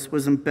the host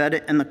was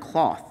embedded in the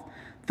cloth.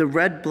 The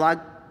red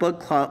blood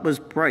clot was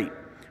bright.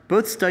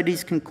 Both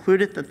studies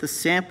concluded that the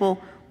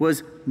sample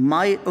was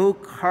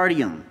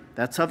myocardium,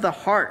 that's of the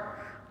heart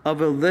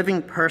of a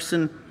living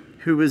person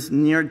who was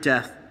near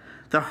death.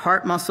 The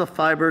heart muscle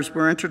fibers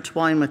were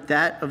intertwined with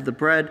that of the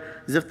bread,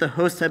 as if the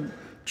host had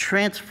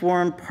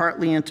transformed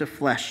partly into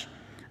flesh.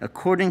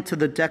 According to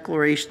the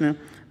declaration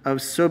of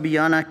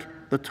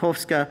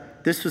Sobianek-Lotowska,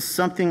 this was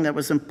something that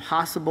was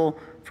impossible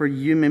for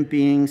human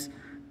beings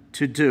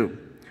to do.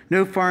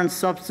 No foreign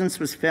substance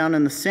was found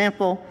in the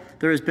sample.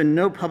 There has been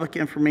no public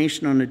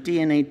information on a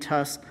DNA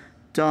test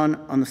done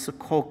on the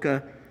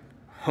Sokolka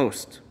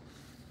host,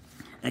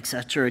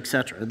 etc.,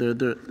 etc.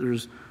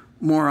 There's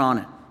more on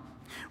it.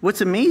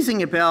 What's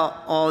amazing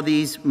about all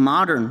these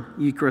modern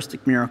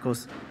Eucharistic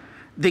miracles,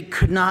 they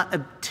could not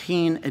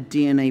obtain a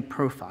DNA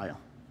profile,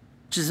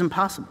 which is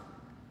impossible.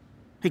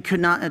 They could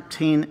not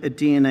obtain a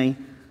DNA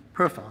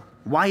profile.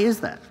 Why is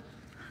that?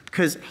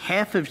 Because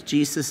half of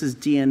Jesus'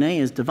 DNA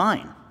is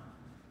divine.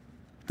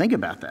 Think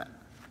about that.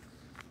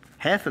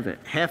 Half of it.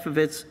 Half of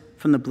it's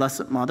from the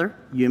Blessed Mother,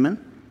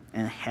 human,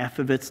 and half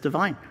of it's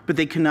divine. But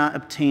they could not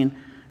obtain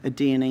a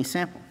DNA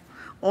sample.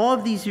 All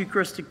of these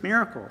Eucharistic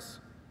miracles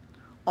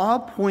all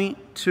point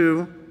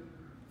to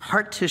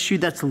heart tissue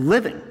that's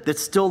living,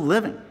 that's still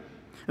living,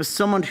 of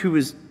someone who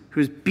is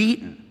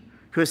beaten,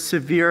 who has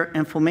severe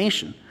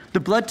inflammation. The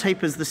blood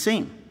type is the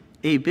same,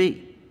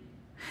 AB.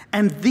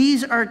 And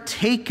these are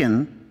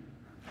taken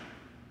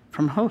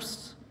from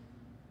hosts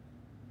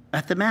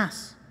at the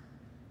Mass.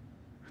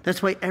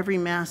 That's why every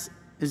Mass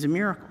is a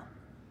miracle.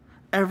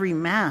 Every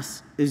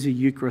Mass is a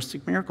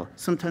Eucharistic miracle.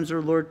 Sometimes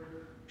our Lord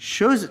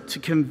shows it to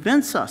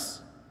convince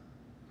us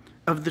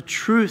of the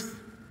truth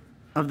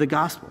of the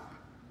gospel.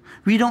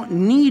 We don't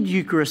need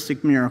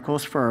Eucharistic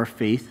miracles for our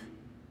faith,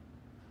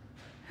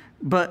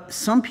 but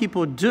some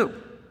people do.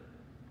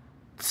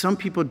 Some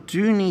people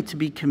do need to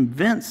be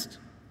convinced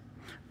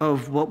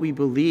of what we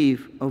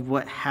believe, of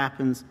what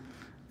happens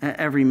at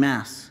every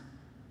Mass.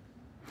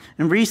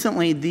 And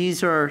recently,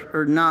 these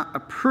are not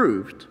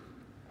approved.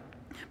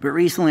 But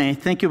recently, I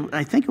think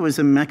it was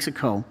in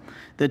Mexico,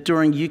 that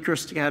during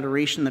Eucharistic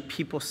adoration, that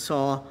people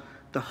saw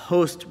the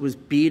host was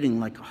beating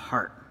like a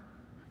heart.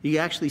 You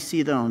actually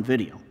see that on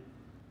video.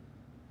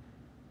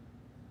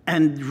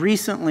 And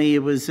recently, it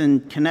was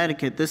in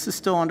Connecticut. This is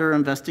still under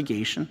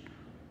investigation.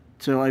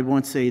 So I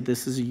won't say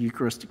this is a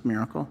Eucharistic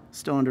miracle.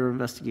 Still under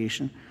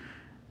investigation.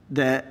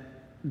 That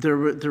there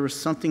was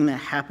something that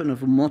happened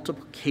of a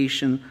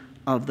multiplication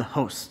of the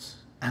hosts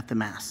at the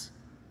Mass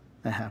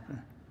that happened.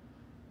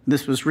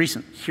 This was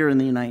recent here in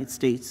the United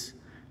States,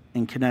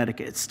 in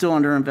Connecticut. It's still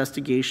under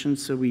investigation,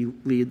 so we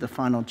leave the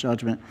final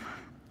judgment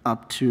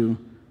up to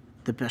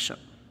the bishop.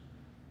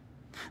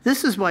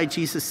 This is why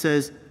Jesus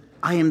says,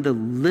 I am the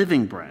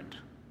living bread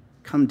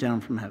come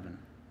down from heaven.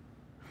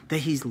 That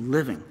he's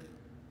living.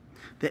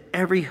 That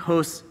every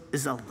host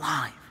is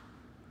alive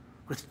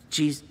with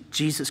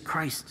Jesus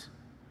Christ.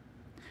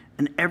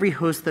 And every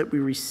host that we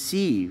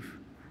receive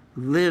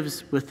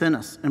lives within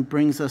us and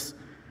brings us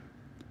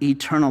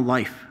eternal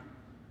life.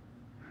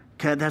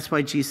 Okay, that's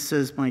why Jesus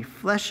says, my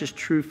flesh is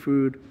true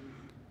food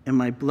and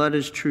my blood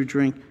is true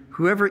drink.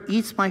 Whoever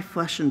eats my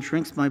flesh and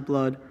drinks my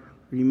blood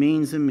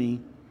remains in me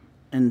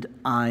and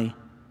I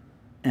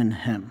in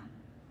him.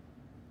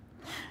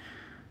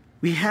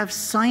 We have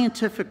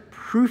scientific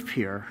proof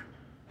here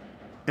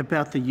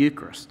about the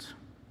Eucharist.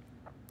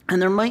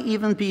 And there might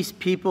even be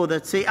people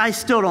that say, I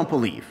still don't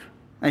believe.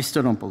 I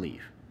still don't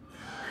believe.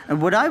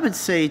 And what I would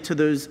say to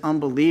those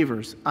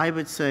unbelievers, I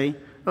would say,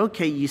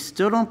 okay, you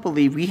still don't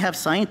believe. We have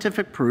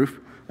scientific proof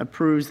that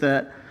proves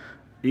that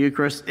the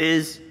Eucharist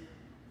is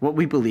what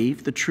we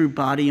believe, the true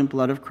body and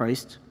blood of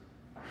Christ.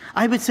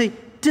 I would say,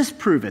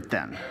 disprove it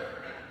then.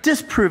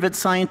 Disprove it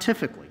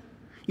scientifically.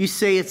 You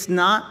say it's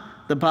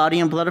not the body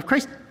and blood of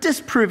Christ,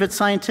 disprove it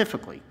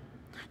scientifically.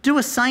 Do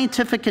a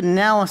scientific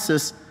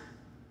analysis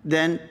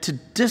then to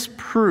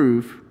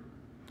disprove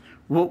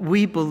what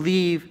we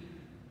believe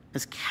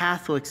as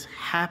Catholics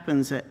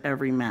happens at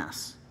every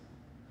Mass,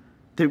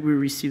 that we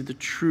receive the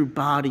true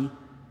body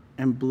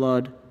and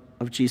blood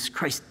of Jesus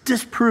Christ.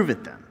 Disprove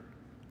it then.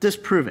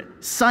 Disprove it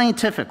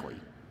scientifically,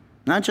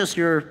 not just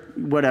your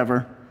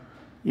whatever.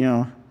 You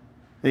know,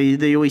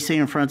 they always say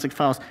in forensic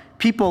files,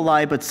 people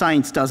lie, but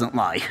science doesn't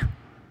lie.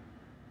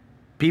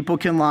 People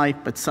can lie,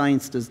 but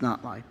science does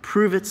not lie.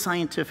 Prove it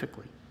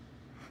scientifically.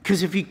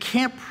 Because if you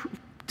can't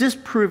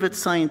disprove it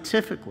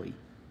scientifically,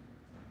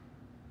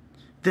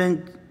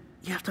 then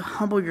you have to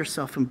humble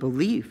yourself and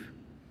believe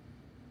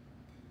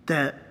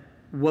that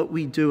what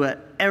we do at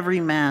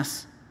every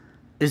Mass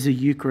is a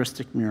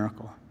Eucharistic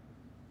miracle.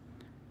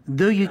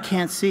 Though you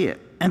can't see it.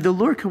 And the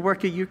Lord can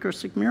work a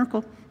Eucharistic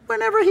miracle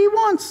whenever he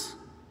wants.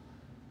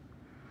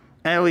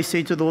 I always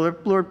say to the Lord,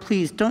 Lord,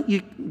 please don't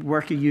you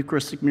work a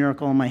Eucharistic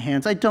miracle in my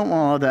hands. I don't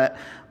want all that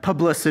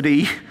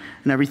publicity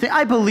and everything.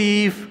 I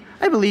believe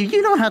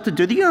you don't have to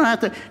do that. You don't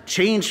have to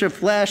change your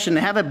flesh and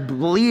have it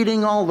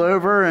bleeding all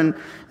over. And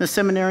the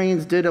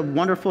seminarians did a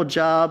wonderful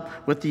job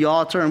with the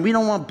altar. And we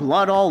don't want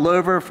blood all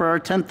over for our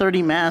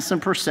 10:30 Mass and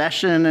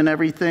procession and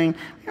everything.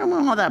 You don't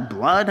want all that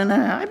blood. And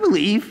I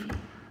believe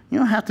you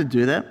don't have to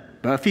do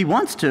that. But if he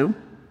wants to,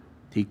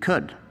 he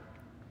could.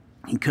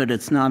 He could.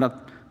 It's not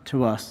up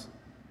to us.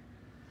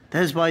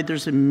 That is why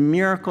there's a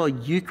miracle, a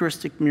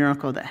Eucharistic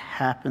miracle that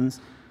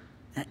happens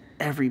at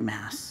every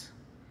Mass.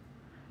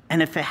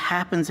 And if it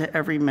happens at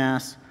every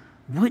Mass,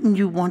 wouldn't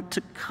you want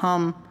to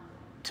come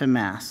to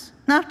Mass?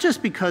 Not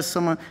just because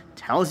someone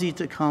tells you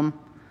to come,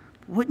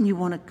 but wouldn't you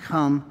want to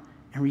come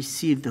and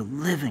receive the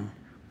living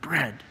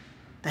bread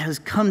that has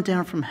come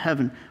down from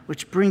heaven,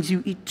 which brings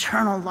you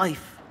eternal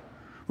life,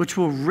 which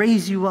will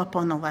raise you up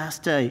on the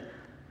last day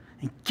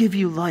and give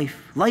you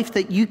life, life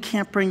that you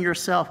can't bring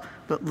yourself,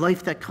 but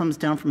life that comes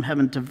down from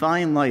heaven,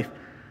 divine life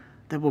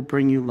that will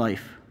bring you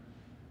life.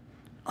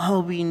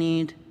 All we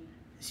need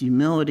is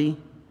humility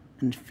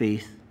and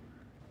faith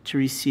to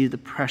receive the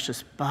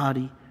precious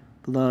body,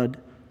 blood,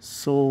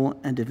 soul,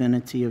 and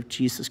divinity of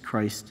Jesus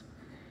Christ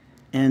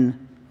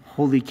in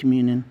Holy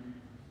Communion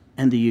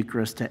and the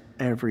Eucharist at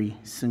every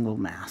single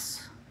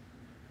Mass.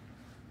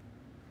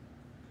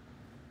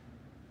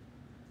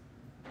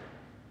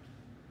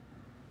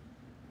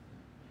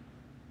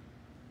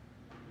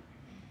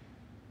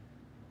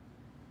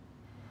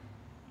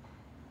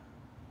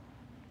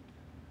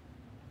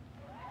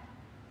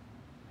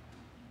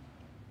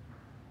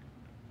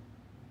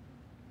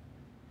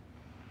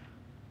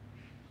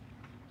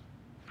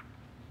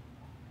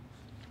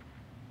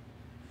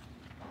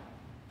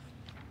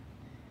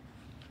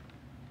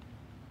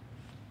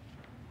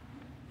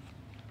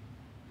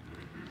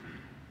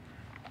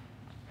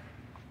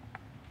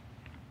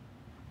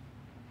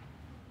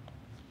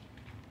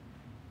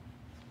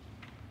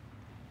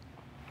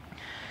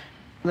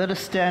 Let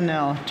us stand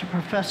now to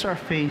profess our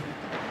faith.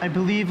 I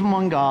believe in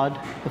one God,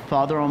 the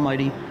Father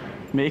Almighty,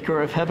 maker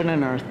of heaven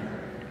and earth,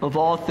 of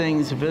all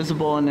things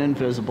visible and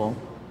invisible.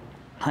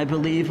 I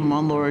believe in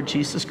one Lord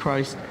Jesus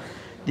Christ,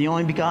 the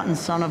only begotten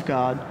Son of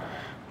God,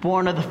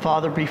 born of the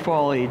Father before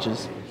all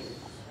ages.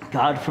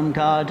 God from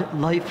God,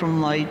 light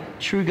from light,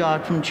 true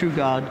God from true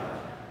God,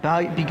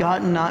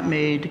 begotten, not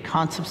made,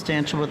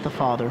 consubstantial with the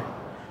Father.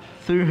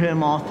 Through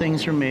him all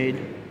things were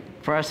made.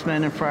 For us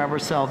men and for our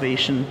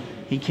salvation,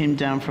 he came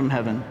down from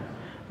heaven,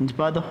 and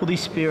by the Holy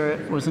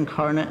Spirit was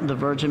incarnate in the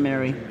Virgin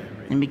Mary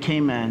and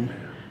became man.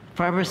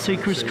 For our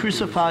sake was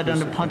crucified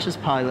under Pontius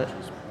Pilate.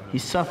 He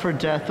suffered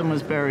death and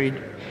was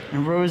buried,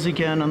 and rose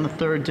again on the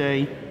third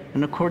day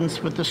in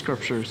accordance with the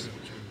Scriptures.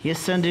 He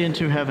ascended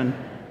into heaven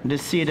and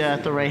is seated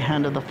at the right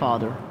hand of the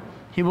Father.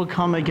 He will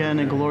come again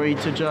in glory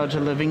to judge the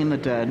living and the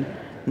dead,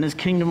 and his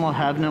kingdom will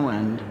have no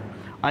end.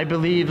 I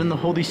believe in the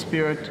Holy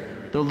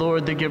Spirit, the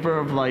Lord, the giver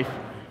of life,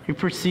 who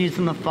proceeds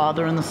from the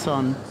Father and the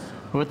Son,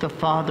 who with the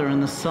Father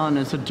and the Son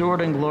is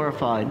adored and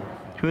glorified,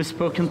 who has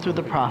spoken through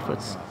the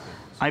prophets.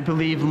 I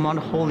believe in one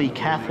holy,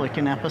 Catholic,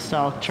 and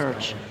Apostolic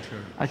Church.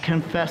 I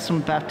confess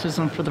in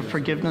baptism for the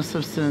forgiveness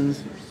of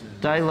sins,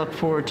 that I look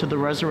forward to the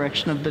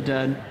resurrection of the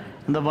dead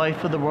and the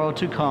life of the world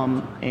to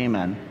come.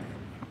 Amen.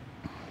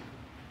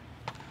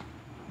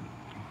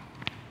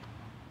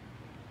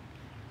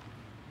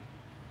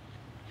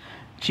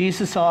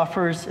 Jesus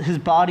offers his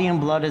body and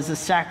blood as a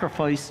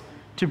sacrifice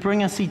to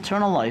bring us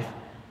eternal life.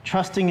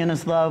 Trusting in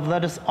his love,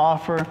 let us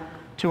offer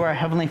to our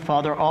Heavenly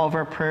Father all of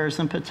our prayers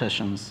and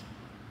petitions.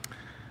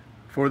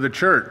 For the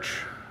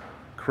Church,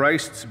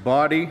 Christ's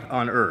body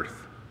on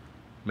earth,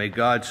 may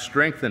God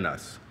strengthen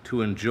us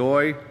to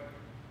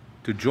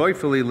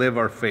joyfully live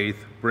our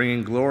faith,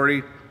 bringing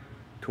glory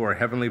to our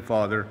Heavenly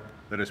Father.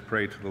 Let us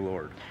pray to the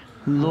Lord.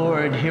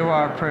 Lord, hear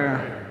our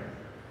prayer.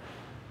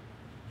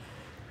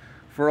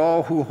 For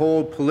all who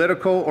hold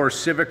political or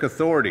civic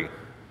authority,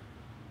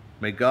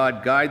 may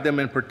God guide them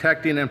in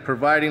protecting and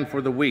providing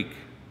for the weak,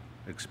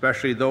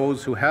 especially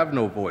those who have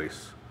no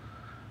voice.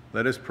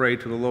 Let us pray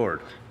to the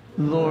Lord.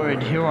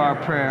 Lord, hear our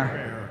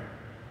prayer.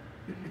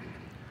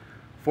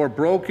 For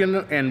broken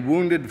and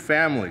wounded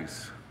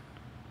families,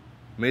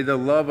 may the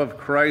love of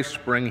Christ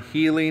bring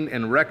healing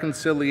and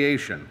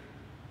reconciliation.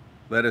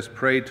 Let us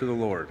pray to the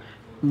Lord.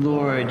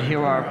 Lord,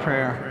 hear our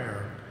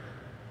prayer.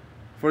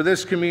 For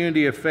this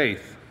community of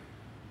faith,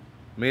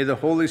 may the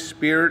Holy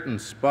Spirit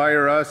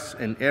inspire us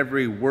in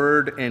every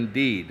word and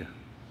deed.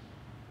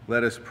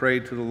 Let us pray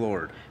to the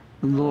Lord.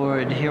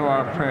 Lord, hear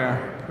our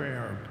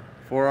prayer.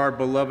 For our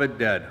beloved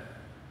dead,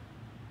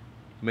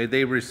 may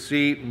they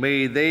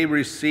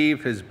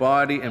receive his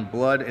body and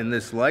blood in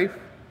this life.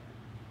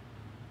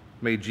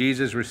 May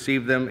Jesus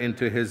receive them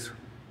into his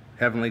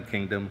heavenly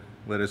kingdom.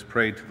 Let us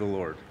pray to the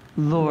Lord.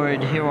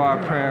 Lord, hear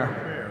our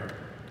prayer.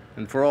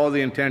 And for all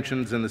the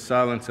intentions in the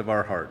silence of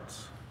our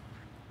hearts.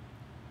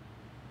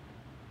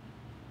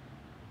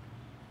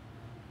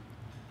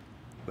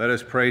 Let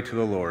us pray to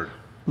the Lord.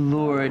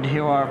 Lord,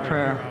 hear our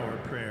prayer. Our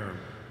prayer.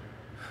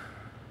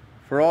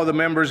 For all the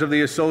members of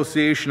the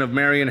Association of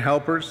Marian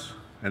Helpers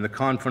and the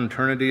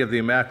Confraternity of the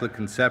Immaculate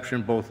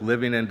Conception, both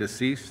living and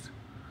deceased,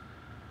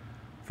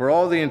 for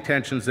all the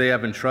intentions they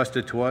have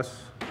entrusted to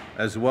us,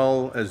 as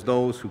well as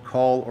those who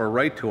call or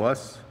write to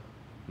us,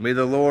 may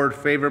the Lord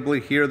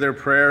favorably hear their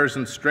prayers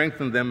and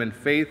strengthen them in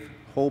faith,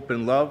 hope,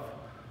 and love.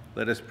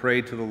 Let us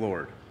pray to the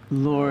Lord.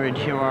 Lord,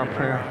 hear our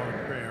prayer.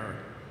 Our prayer.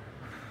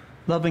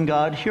 Loving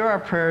God, hear our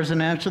prayers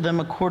and answer them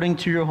according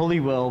to your holy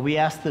will. We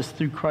ask this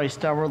through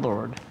Christ our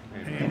Lord.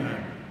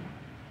 Amen.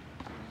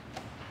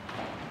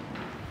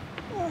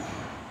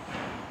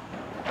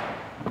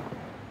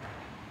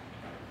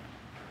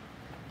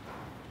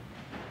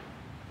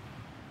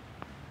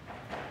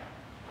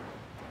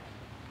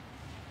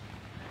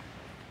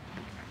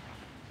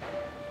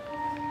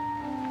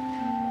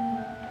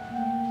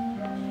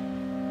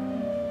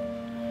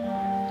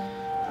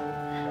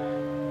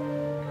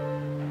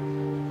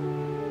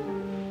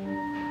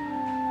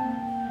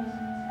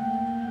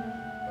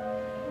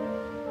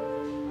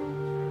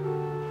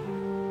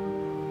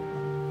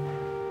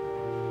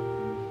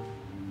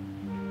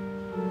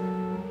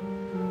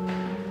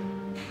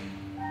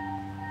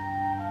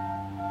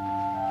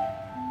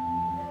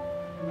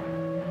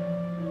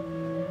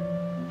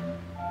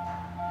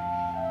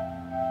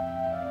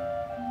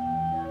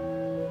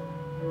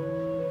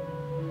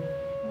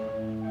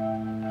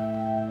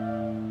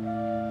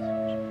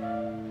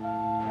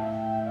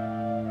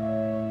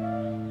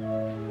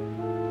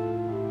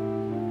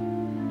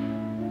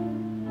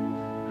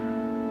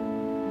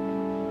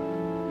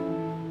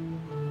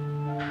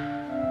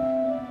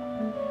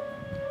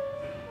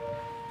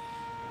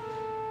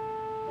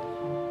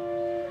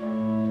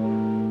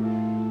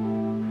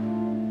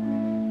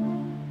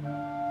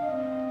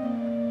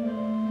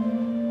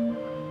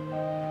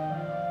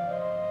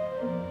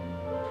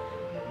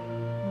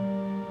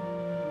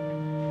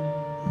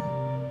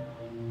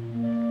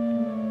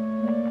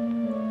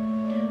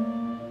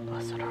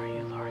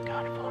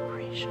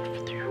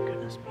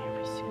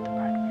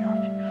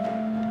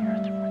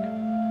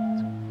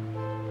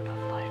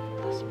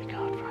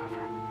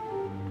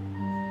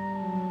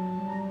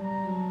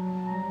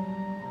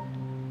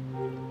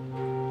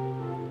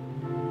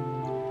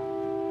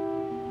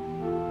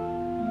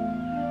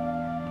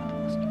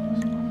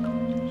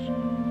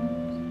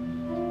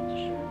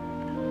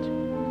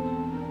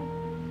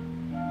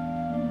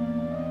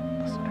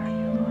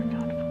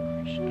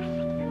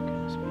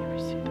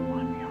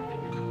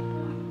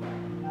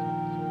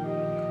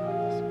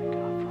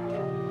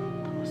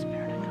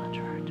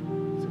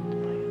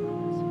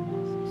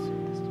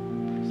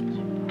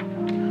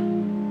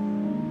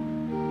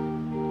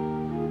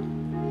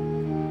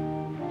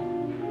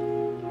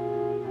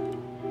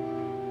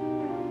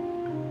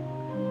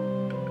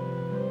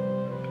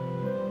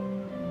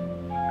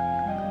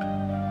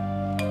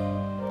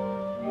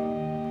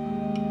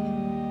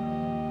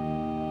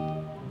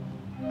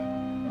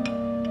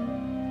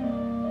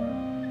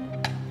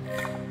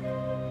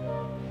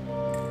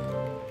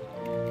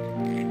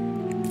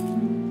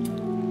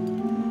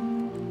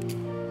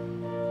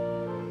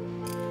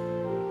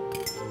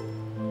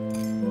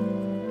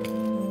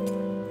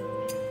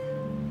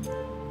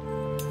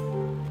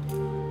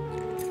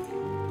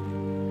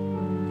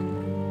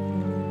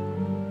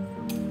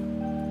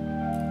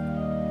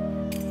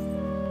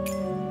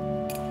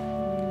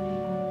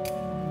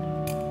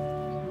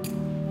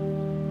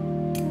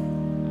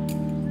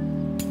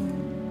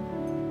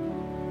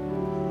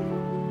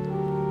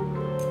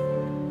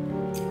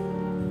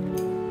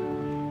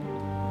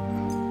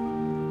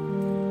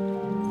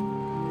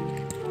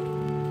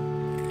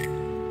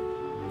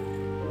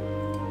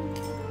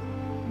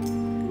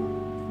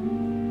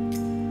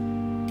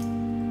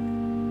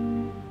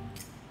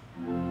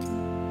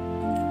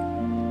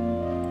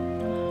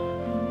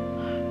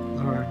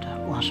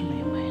 Wash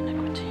me away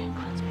iniquity and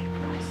cleanse me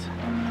from my sin.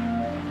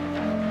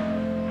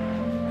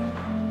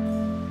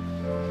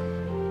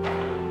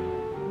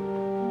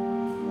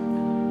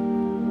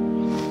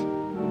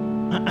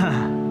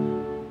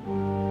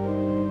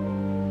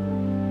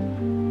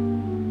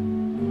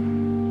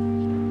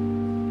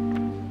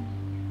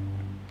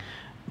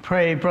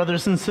 Pray,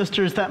 brothers and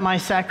sisters, that my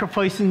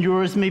sacrifice and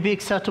yours may be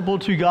acceptable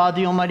to God,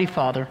 the Almighty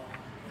Father.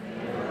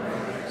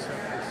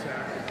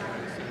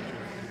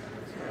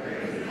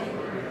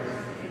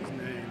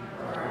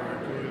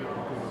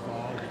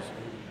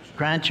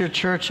 Grant your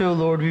church, O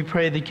Lord, we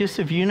pray, the gifts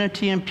of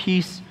unity and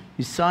peace,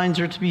 whose signs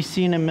are to be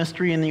seen in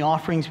mystery in the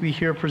offerings we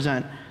here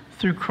present,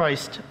 through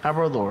Christ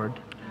our Lord.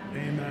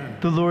 Amen.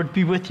 The Lord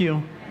be with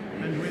you.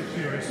 And with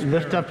your spirit.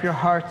 Lift up your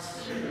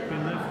hearts, We lift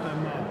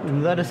them up.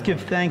 and let us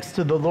give thanks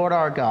to the Lord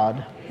our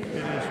God. It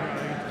is right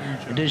and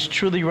just. It is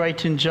truly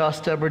right and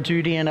just, our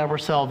duty and our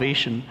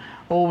salvation,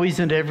 always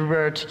and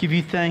everywhere to give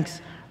you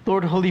thanks,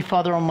 Lord, Holy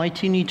Father,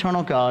 Almighty and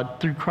eternal God,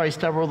 through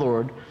Christ our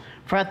Lord.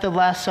 For at the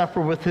Last Supper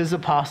with his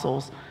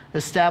apostles,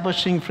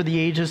 establishing for the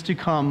ages to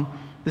come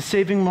the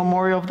saving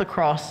memorial of the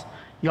cross,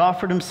 he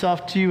offered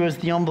himself to you as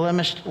the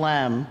unblemished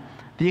Lamb,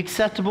 the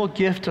acceptable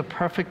gift of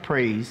perfect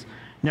praise,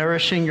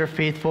 nourishing your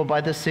faithful by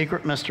the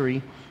sacred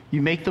mystery,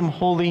 you make them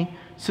holy,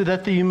 so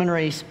that the human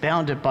race,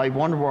 bounded by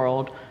one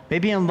world, may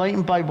be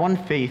enlightened by one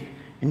faith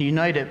and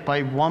united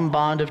by one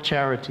bond of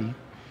charity.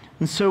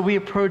 And so we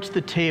approach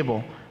the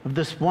table of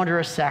this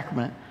wondrous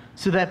sacrament,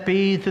 so that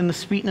bathed in the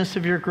sweetness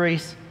of your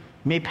grace,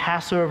 may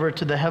pass over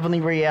to the heavenly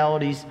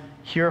realities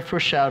here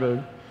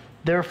foreshadowed.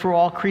 Therefore,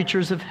 all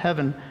creatures of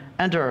heaven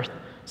and earth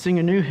sing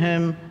a new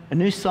hymn, a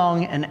new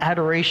song, and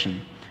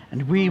adoration.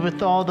 And we,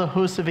 with all the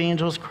hosts of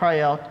angels, cry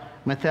out,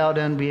 without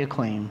end we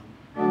acclaim.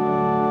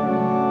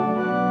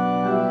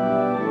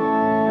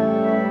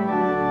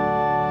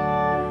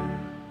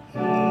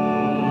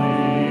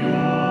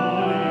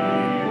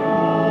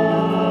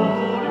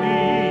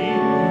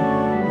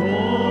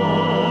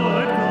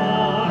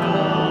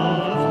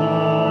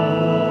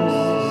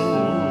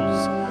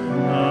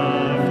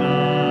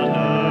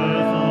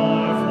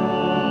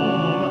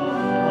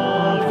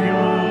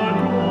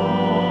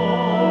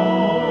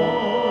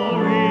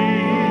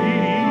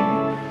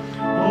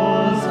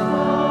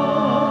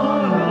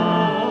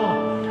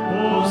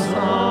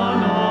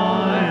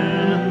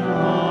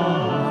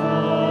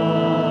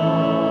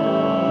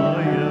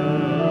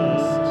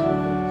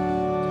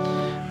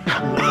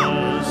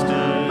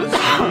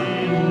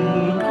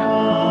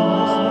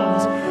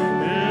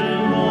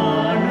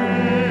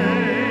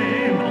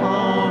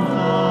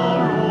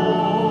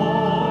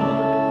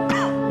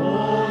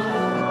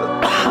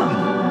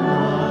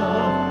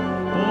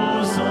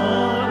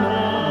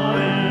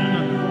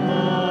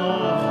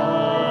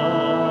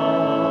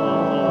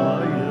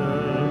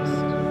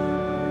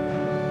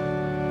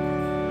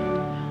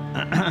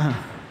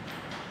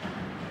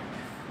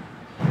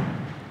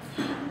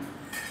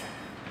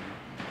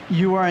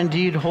 You are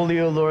indeed holy,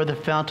 O Lord, the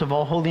fount of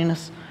all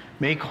holiness.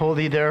 Make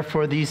holy,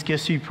 therefore, these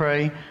gifts, we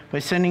pray, by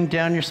sending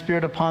down your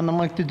Spirit upon them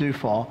like the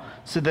dewfall,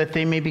 so that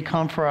they may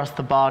become for us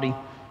the body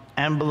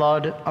and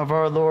blood of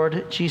our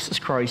Lord Jesus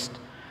Christ.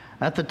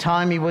 At the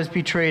time he was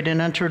betrayed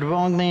and entered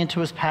willingly into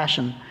his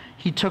passion,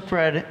 he took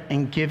bread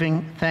and,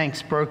 giving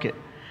thanks, broke it,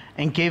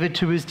 and gave it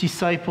to his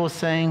disciples,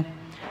 saying,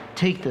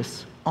 "Take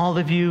this, all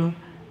of you,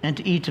 and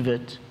eat of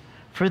it,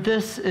 for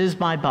this is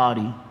my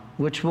body,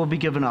 which will be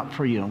given up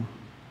for you."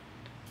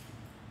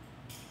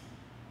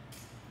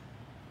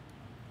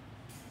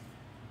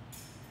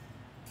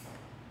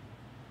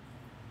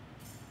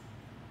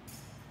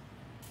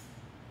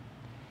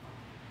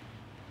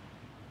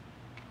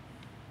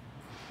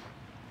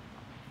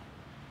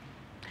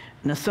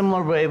 In a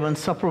similar way, when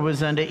supper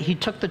was ended, he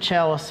took the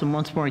chalice, and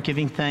once more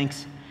giving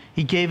thanks,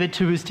 he gave it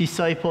to his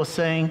disciples,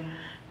 saying,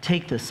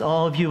 "Take this,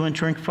 all of you, and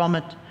drink from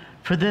it,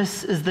 for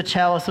this is the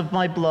chalice of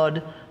my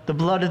blood, the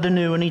blood of the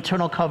new and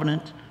eternal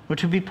covenant,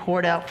 which will be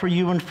poured out for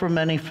you and for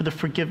many for the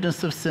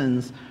forgiveness of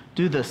sins.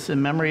 Do this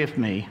in memory of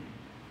me."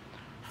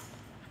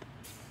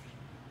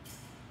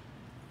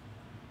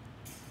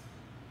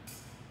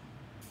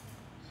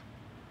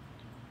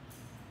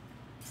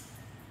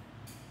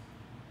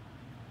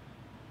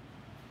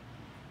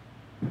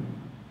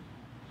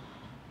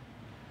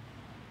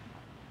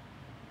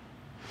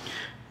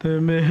 The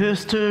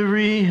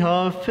mystery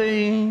of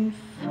faith.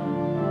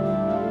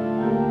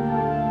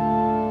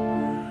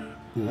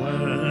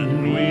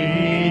 When we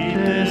eat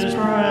this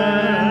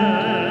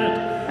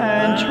bread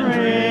and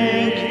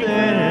drink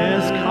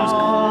this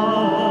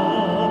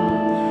cup,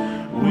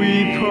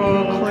 we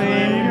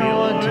proclaim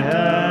your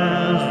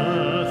death,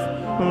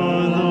 O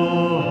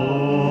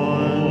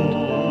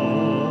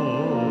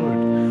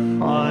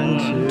Lord,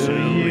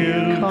 until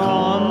you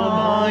come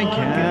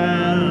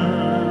again.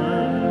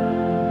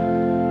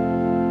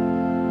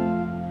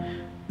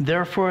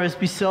 Therefore, as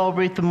we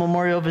celebrate the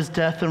memorial of his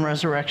death and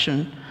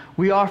resurrection,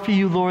 we offer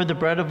you, Lord, the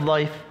bread of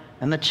life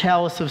and the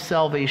chalice of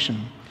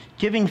salvation,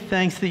 giving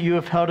thanks that you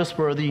have held us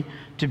worthy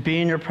to be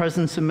in your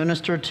presence and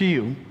minister to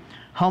you.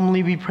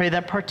 Humbly we pray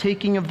that,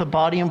 partaking of the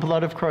body and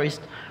blood of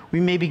Christ, we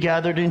may be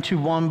gathered into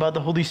one by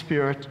the Holy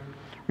Spirit.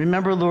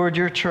 Remember, Lord,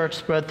 your church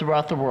spread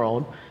throughout the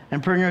world,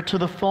 and bring her to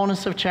the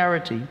fullness of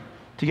charity,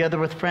 together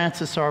with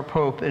Francis our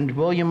Pope and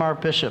William our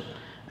Bishop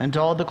and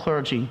all the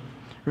clergy.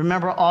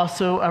 Remember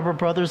also our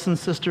brothers and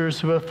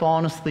sisters who have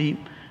fallen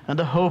asleep and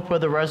the hope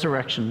of the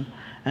resurrection,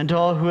 and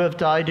all who have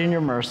died in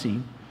your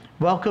mercy.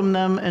 Welcome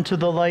them into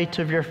the light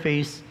of your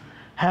face.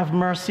 Have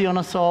mercy on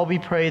us all, we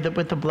pray, that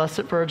with the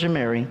Blessed Virgin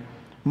Mary,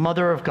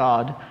 Mother of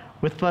God,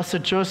 with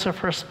blessed Joseph,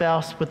 her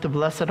spouse, with the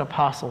blessed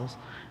apostles,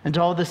 and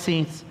all the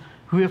saints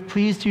who have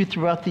pleased you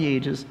throughout the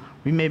ages,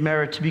 we may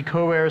merit to be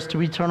co-heirs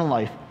to eternal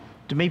life,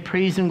 to may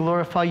praise and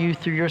glorify you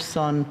through your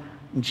Son,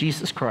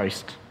 Jesus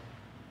Christ.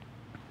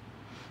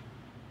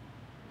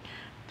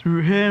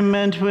 Through him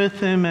and with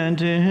him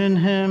and in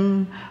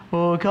him,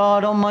 O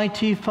God,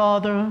 Almighty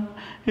Father,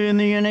 in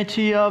the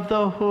unity of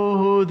the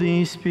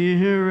Holy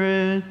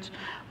Spirit,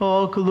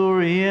 all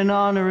glory and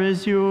honor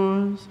is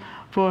yours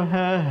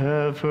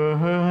forever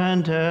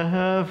and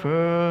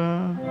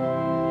ever.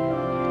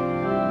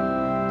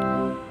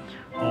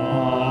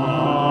 Amen.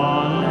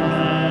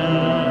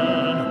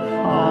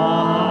 Amen.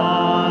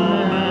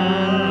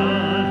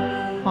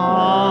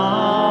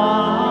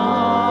 Amen.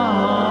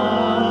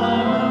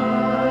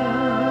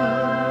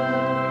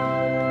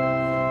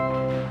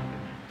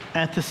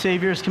 At the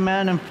Savior's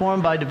command,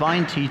 informed by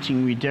divine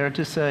teaching, we dare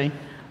to say,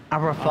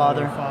 Our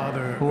Father,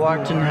 who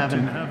art in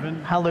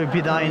heaven, hallowed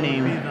be thy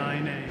name.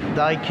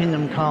 Thy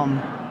kingdom come,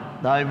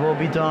 thy will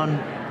be done,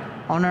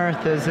 on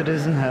earth as it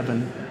is in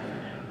heaven.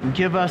 And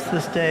give us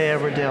this day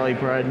our daily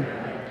bread,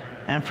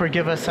 and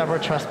forgive us our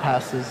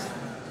trespasses,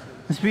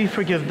 as we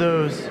forgive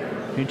those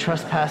who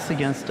trespass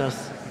against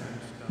us.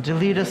 To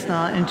lead us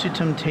not into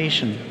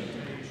temptation,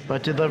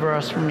 but deliver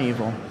us from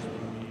evil.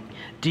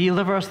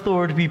 Deliver us,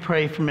 Lord, we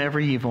pray, from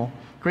every evil.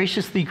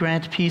 Graciously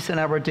grant peace in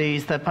our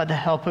days, that by the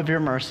help of your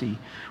mercy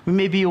we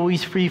may be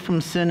always free from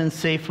sin and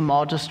safe from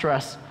all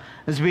distress,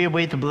 as we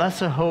await the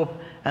blessed hope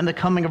and the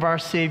coming of our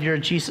Savior,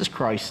 Jesus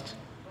Christ.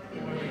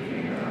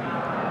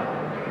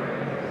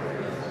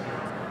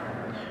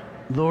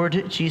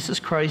 Lord Jesus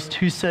Christ,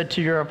 who said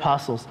to your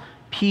apostles,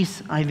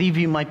 Peace I leave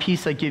you, my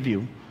peace I give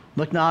you.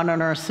 Look not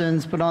on our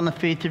sins, but on the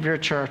faith of your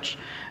church,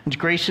 and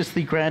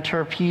graciously grant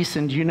her peace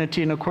and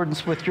unity in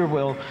accordance with your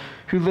will,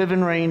 who live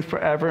and reign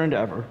forever and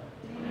ever.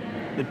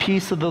 Amen. The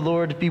peace of the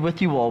Lord be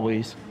with you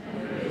always.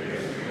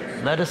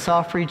 Amen. Let us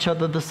offer each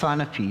other the sign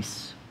of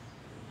peace.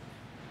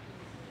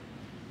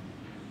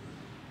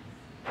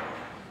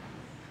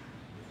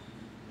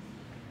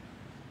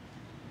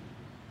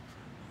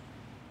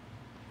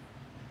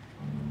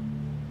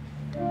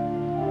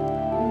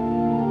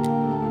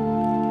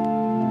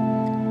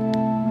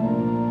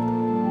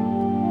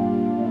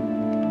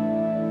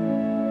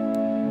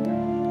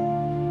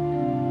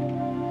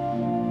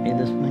 May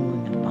this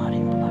mingling of the body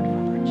and blood of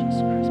our Lord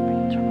Jesus Christ bring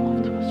eternal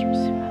life to us.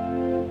 Receive it.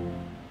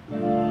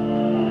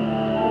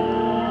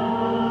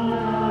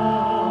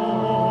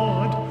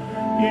 Lord,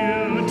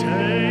 you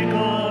take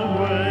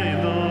away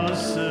the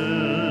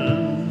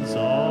sins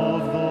of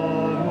the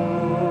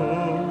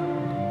world.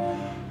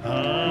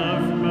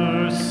 Have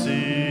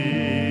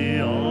mercy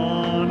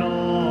on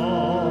us.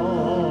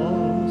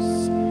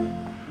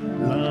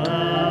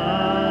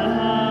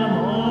 Lamb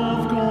of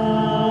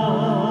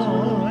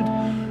God,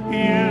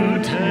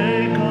 you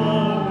take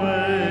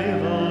away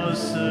the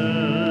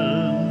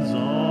sins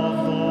of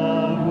the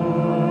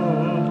world.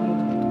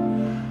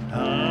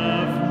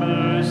 Have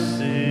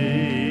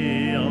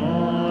mercy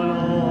on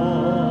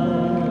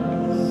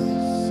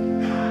us.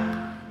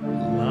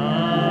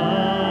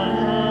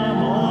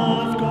 Lamb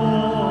of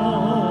God,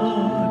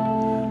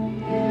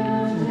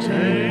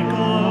 take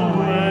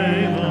away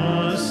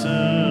the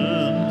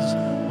sins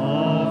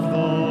of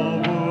the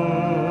world.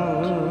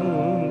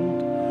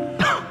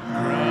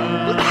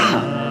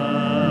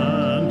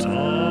 Grant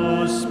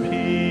us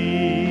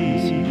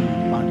peace.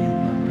 Body and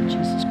blood of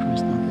Jesus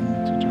Christ, not bring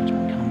into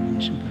judgment,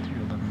 condemnation, but through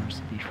your love and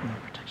mercy be from your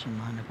protection,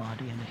 mind and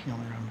body, and a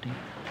healing remedy.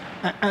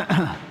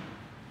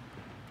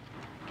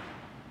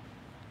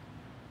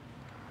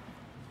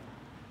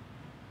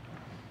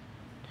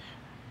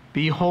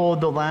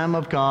 Behold the Lamb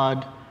of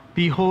God.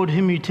 Behold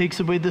him who takes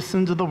away the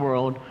sins of the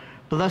world.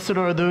 Blessed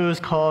are those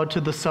called to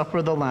the supper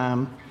of the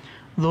Lamb.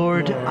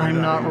 Lord, I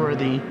am not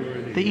worthy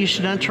that you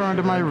should enter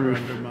under my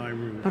roof,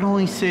 but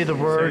only say the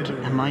word,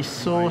 and my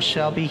soul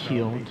shall be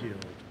healed.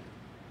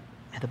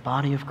 May the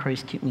body of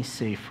Christ keep me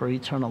safe for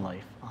eternal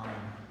life. Amen.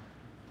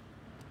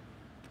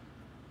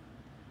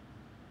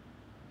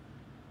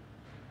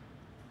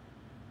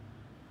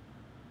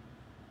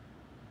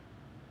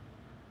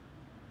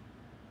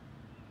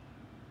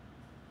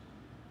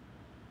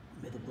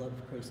 May the blood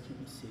of Christ keep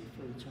me safe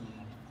for eternal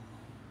life.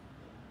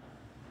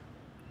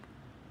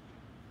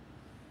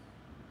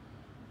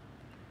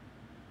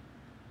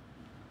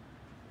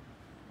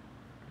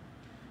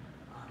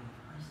 Body of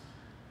Christ.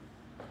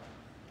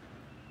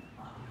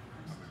 Body of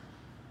Christ.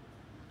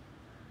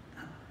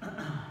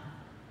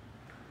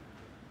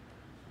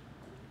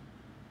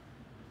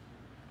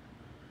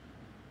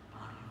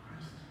 Body of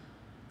Christ.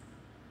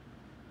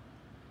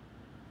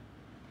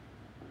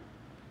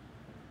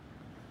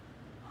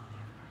 Body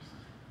of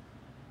Christ.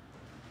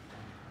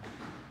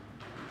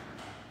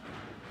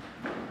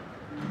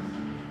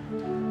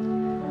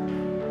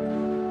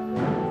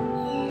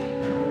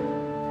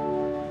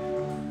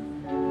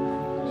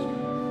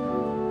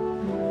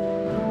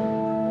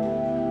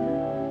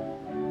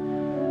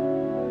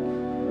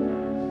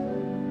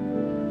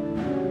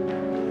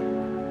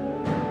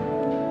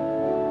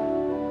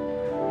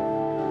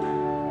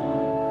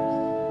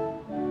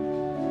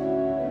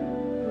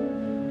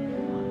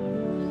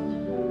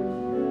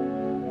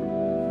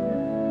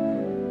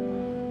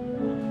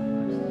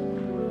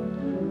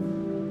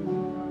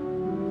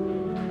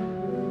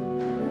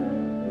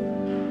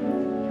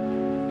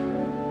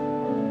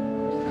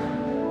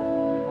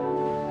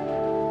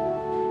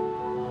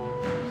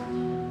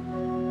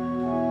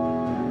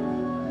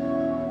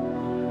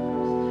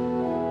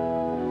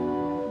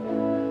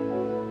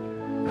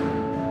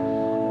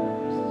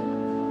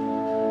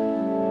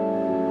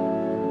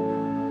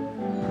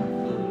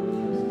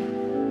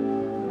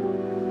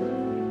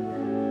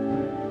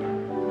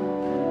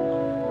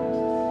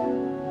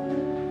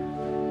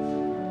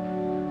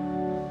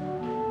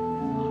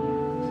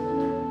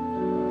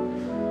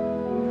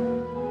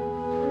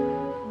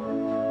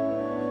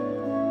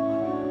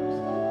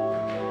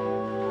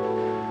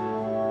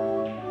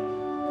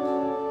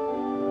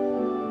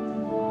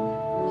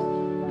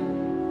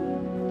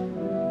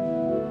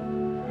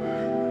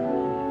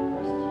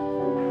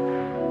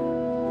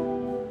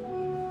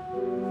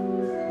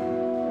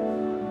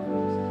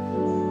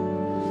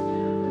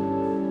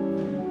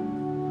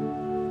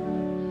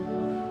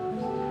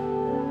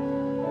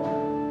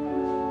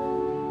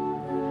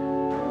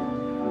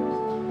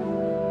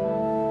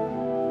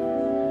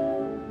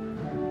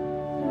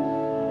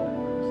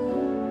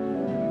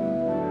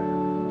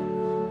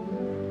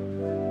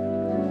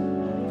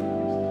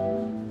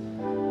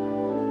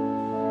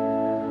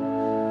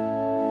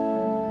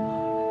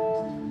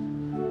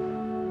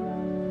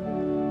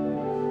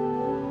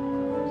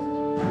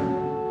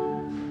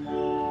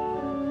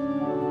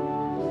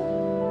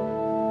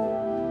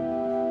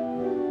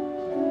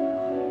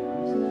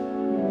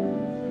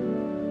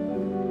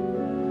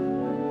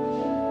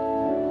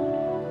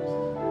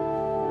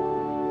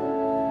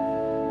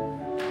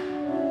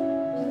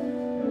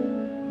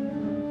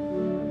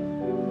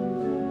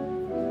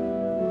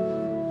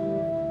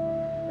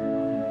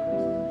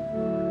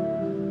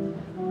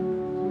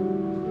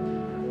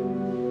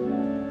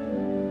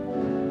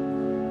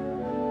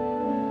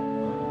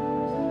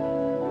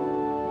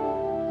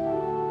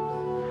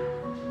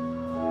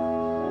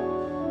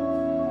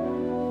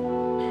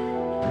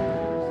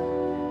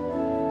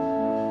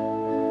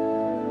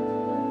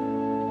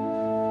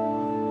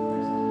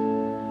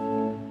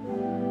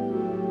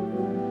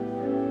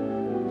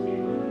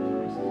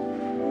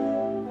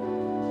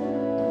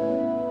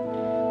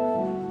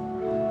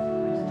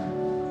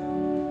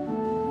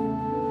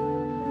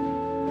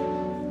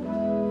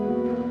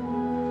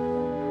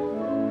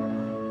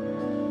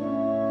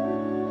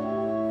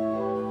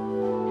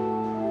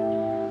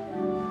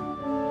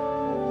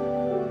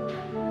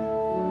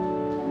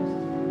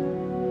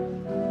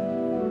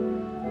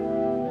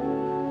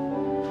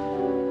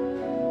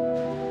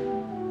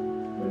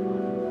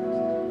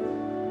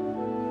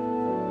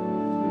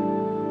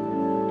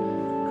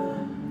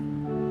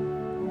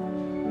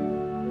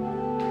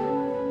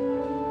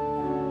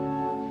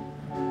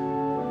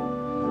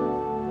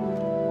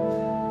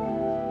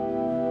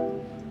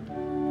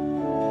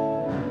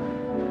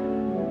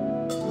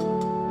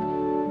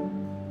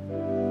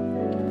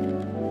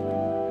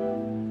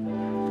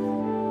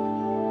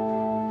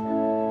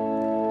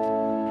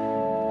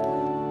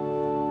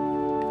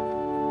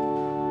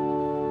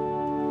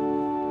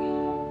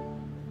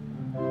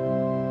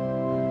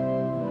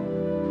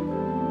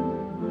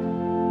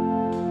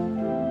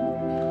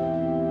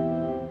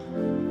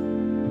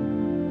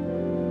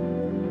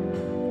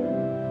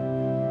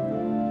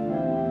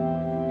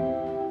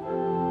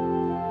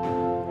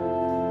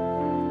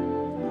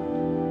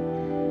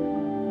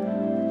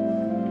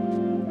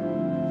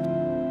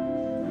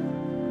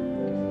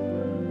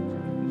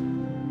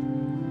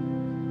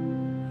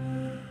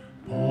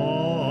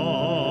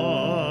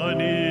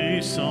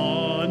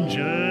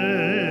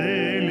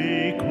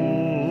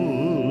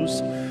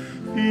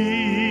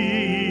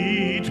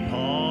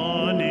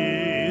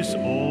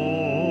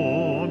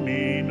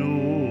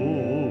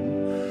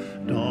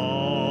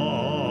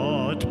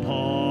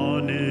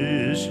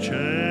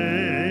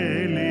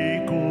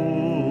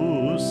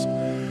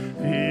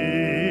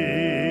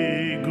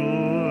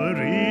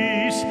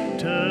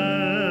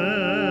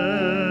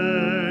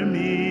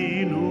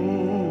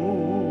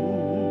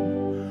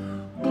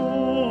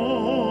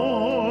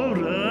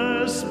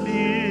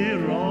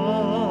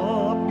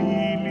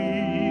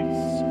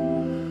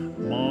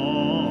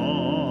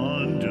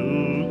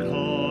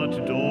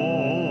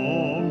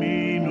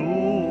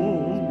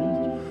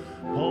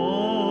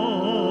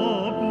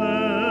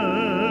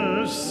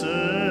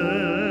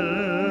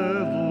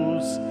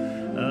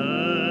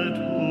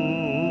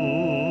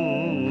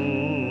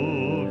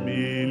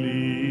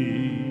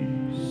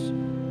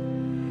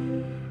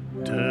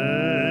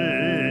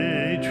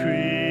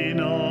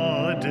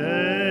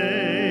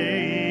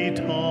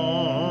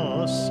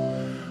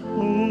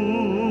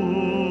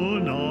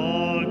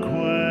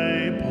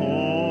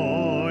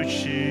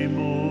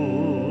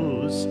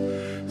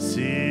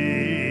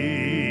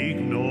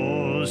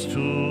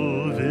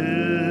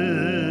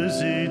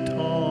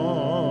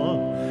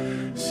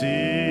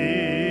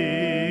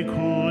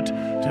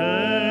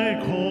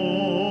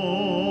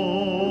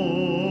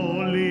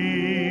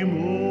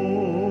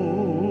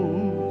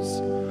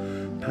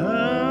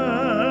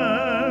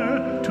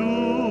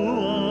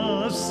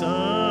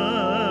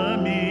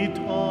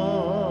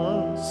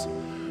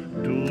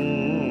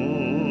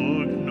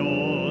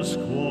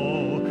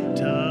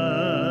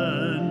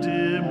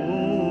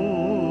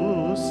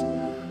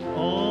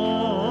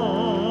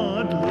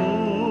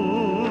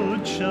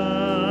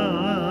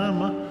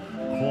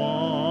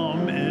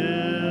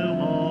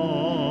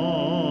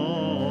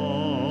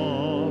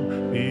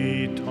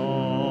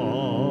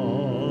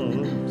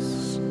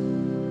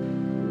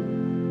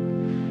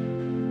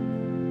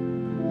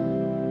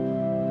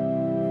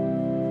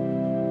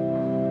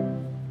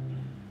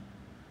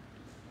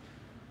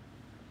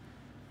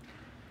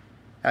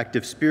 act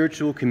of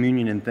spiritual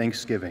communion and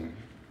thanksgiving.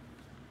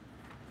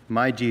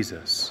 My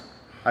Jesus,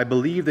 I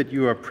believe that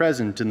you are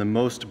present in the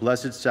most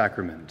blessed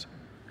sacrament.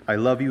 I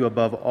love you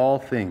above all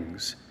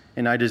things,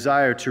 and I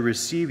desire to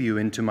receive you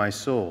into my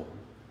soul.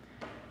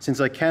 Since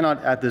I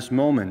cannot at this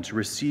moment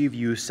receive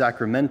you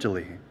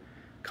sacramentally,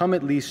 come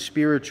at least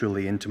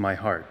spiritually into my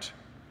heart.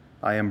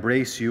 I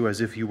embrace you as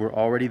if you were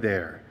already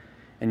there,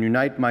 and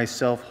unite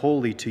myself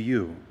wholly to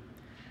you.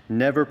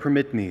 Never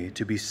permit me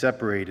to be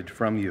separated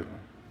from you.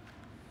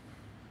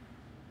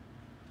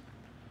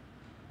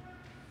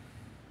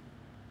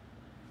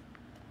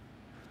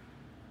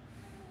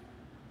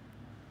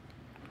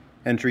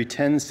 Entry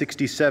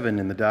 1067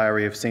 in the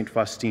Diary of St.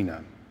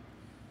 Faustina.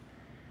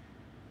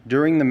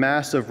 During the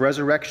Mass of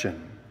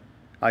Resurrection,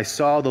 I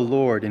saw the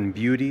Lord in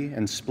beauty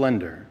and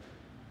splendor.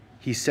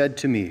 He said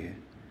to me,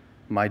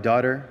 "My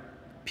daughter,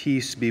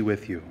 peace be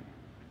with you."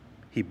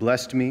 He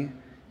blessed me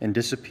and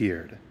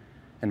disappeared,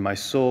 and my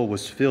soul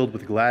was filled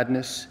with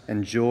gladness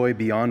and joy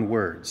beyond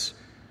words.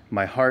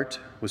 My heart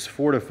was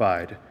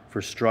fortified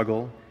for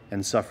struggle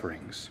and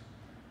sufferings.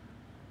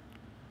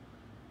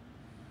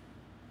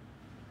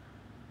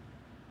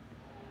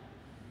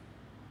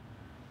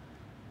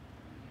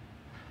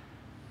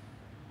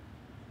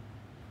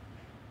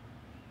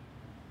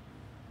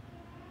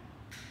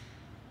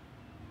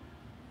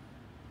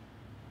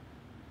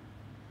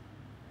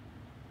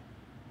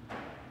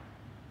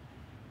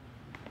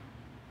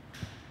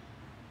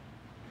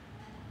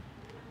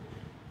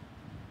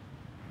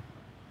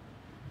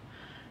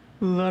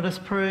 Let us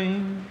pray.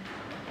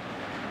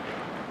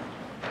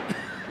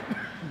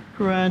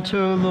 Grant,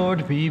 O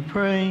Lord, we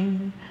pray,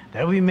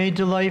 that we may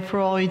delight for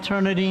all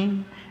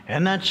eternity,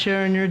 and that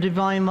share in your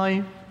divine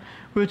life,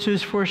 which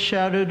is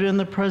foreshadowed in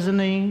the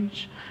present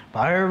age,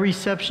 by our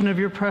reception of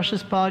your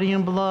precious body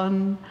and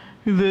blood,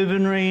 who live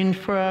and reign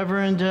forever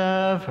and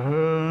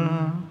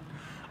ever.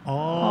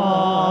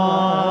 Amen.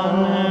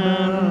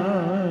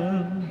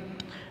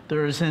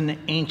 There is an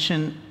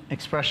ancient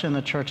expression in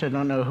the church, I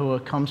don't know who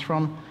it comes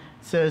from.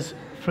 It says,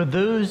 for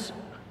those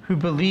who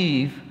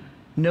believe,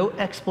 no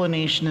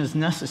explanation is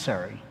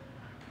necessary.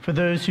 For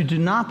those who do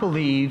not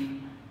believe,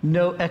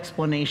 no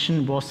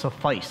explanation will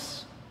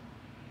suffice.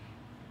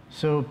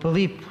 So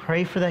believe,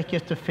 pray for that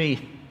gift of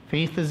faith.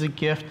 Faith is a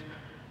gift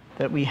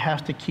that we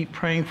have to keep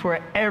praying for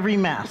at every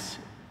Mass.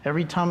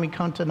 Every time we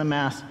come to the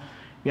Mass,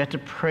 we have to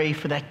pray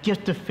for that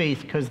gift of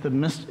faith because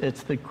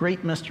it's the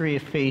great mystery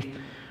of faith,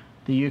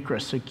 the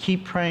Eucharist. So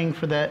keep praying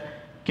for that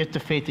gift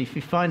of faith. If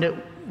you find it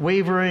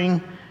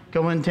wavering,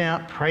 going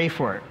down, pray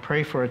for it.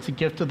 Pray for it. It's a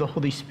gift of the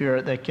Holy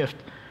Spirit, that gift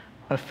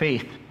of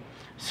faith.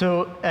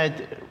 So a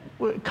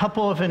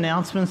couple of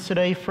announcements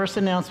today. First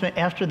announcement,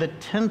 after the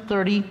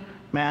 10:30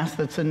 Mass,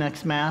 that's the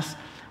next Mass,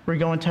 we're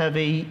going to have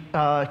a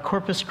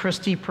Corpus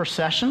Christi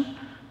procession.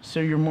 So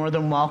you're more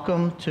than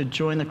welcome to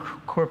join the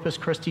Corpus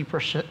Christi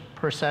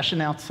procession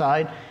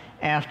outside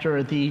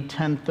after the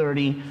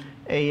 10:30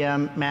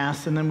 a.m.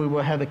 Mass. And then we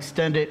will have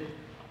extended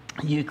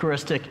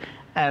Eucharistic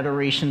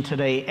adoration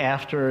today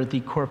after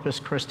the Corpus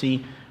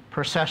Christi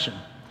procession.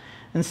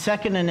 And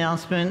second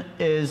announcement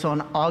is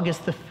on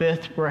August the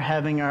 5th, we're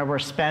having our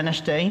Spanish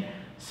Day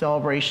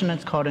celebration.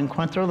 It's called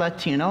Encuentro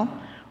Latino.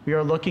 We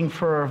are looking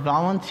for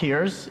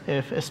volunteers,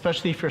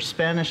 especially for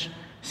Spanish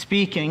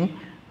speaking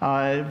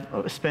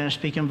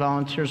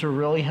volunteers will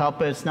really help,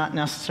 but it's not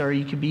necessary.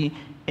 You could be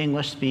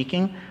English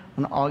speaking.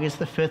 On August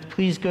the 5th,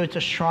 please go to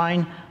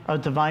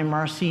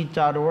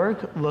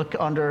shrineofdivinemercy.org. Look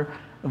under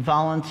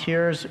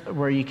volunteers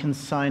where you can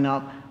sign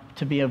up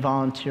to be a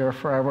volunteer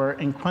for our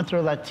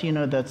Encuentro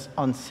Latino that's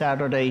on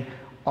Saturday,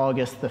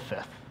 August the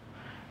 5th.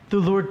 The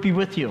Lord be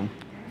with you.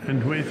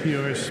 And with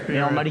your spirit.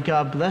 May Almighty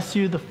God bless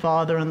you, the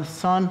Father and the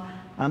Son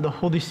and the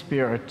Holy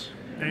Spirit.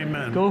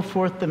 Amen. Go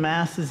forth, the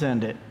Mass is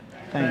ended.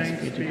 Thanks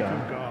be to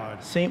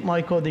God. Saint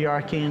Michael the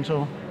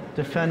Archangel,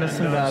 defend us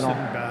in battle.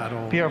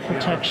 Be our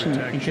protection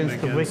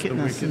against the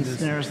wickedness and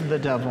snares of the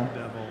devil.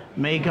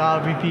 May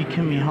God rebuke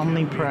him, we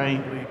humbly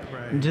pray.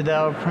 And do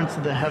thou, Prince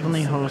of the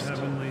heavenly host,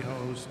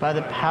 by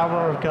the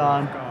power of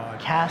God,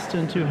 cast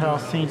into hell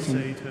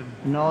Satan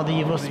and all the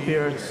evil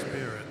spirits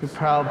who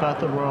prowl about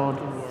the world,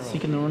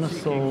 seeking the ruin of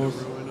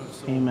souls.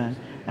 Amen.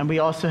 And we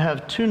also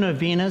have 2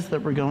 novenas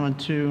that we're going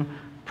to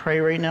pray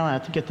right now. I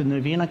have to get the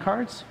novena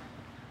cards.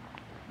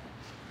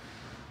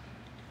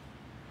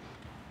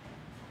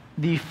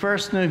 The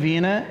first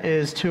novena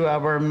is to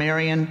our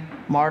Marian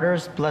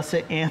martyrs,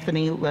 Blessed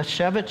Anthony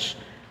Leszewicz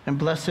and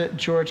Blessed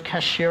George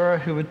Kashira,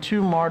 who were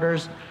 2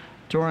 martyrs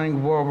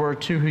during World War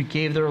II who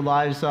gave their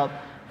lives up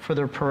for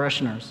their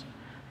parishioners.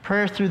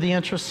 Prayer through the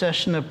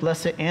intercession of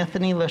Blessed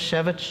Anthony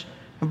Leszewicz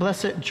and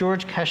Blessed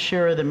George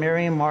Kashira, the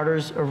Marian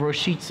martyrs of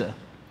Roshitsa.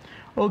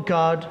 O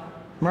God,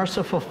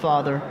 merciful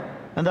Father,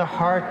 in the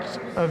hearts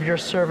of your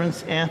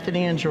servants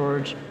Anthony and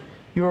George,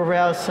 you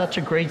arouse such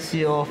a great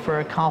zeal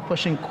for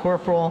accomplishing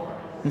corporal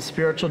and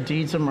spiritual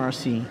deeds of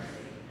mercy.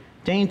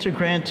 Deign to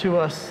grant to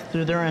us,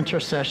 through their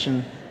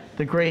intercession,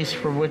 the grace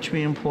for which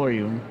we implore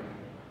you.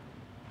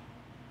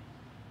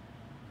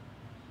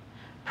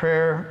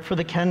 Prayer for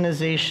the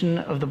canonization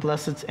of the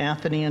Blesseds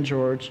Anthony and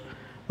George.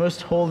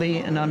 most holy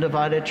and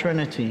undivided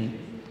Trinity,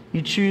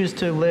 you choose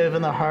to live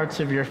in the hearts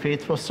of your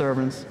faithful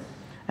servants,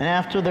 and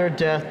after their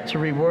death to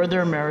reward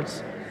their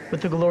merits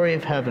with the glory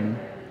of heaven.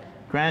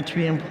 Grant,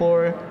 we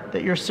implore,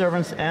 that your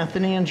servants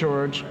Anthony and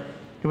George,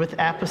 who with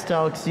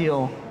apostolic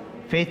zeal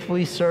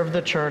faithfully serve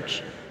the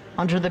Church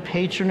under the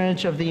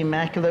patronage of the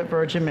Immaculate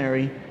Virgin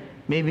Mary,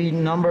 may be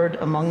numbered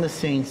among the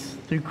saints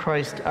through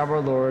Christ our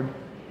Lord.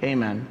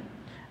 Amen.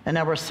 And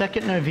our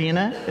second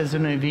novena is a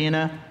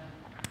novena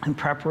in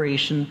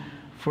preparation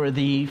for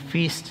the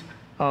feast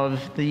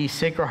of the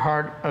Sacred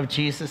Heart of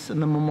Jesus and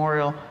the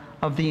memorial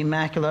of the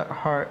Immaculate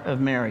Heart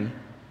of Mary.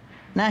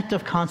 An act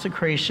of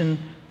consecration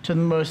to the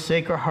most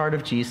Sacred Heart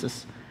of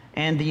Jesus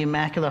and the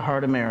Immaculate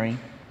Heart of Mary.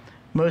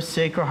 Most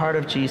Sacred Heart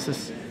of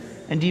Jesus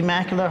and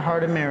Immaculate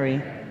Heart of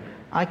Mary,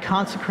 I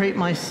consecrate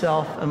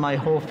myself and my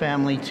whole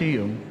family to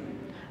you.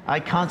 I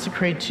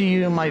consecrate to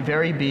you my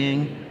very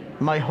being,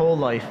 my whole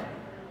life,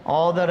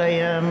 all that I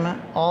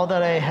am, all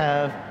that I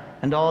have,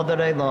 and all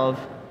that I love.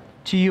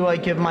 To you I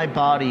give my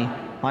body,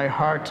 my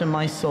heart, and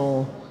my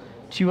soul.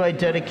 To you I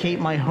dedicate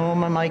my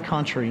home and my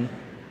country.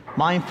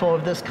 Mindful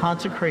of this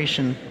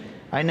consecration,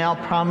 I now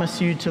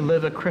promise you to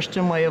live a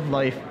Christian way of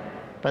life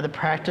by the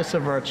practice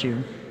of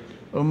virtue.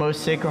 O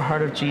most Sacred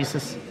Heart of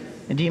Jesus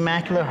and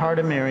Immaculate Heart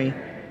of Mary,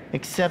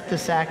 accept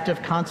this act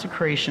of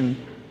consecration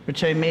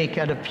which I make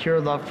out of pure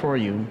love for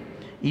you.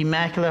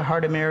 Immaculate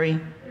Heart of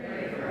Mary,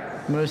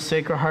 most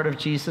Sacred Heart of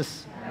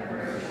Jesus,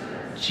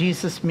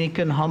 Jesus, meek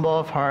and humble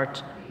of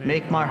heart,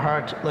 make my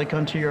heart like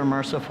unto your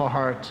merciful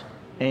heart.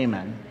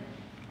 Amen.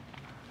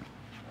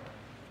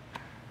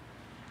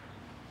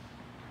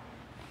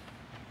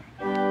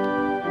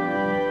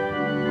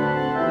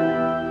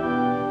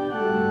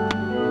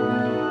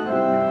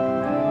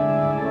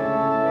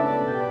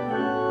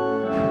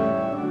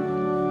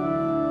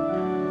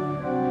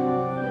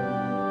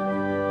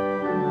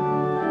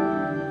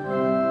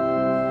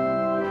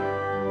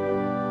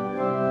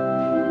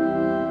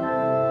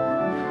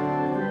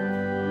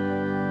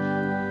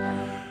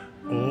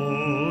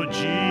 O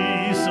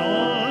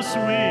Jesus,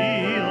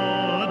 we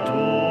adore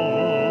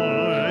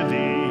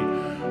thee.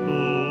 O,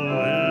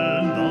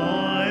 in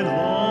thy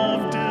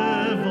love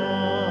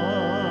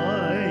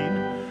divine,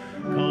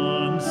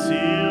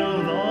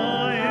 conceal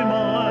thy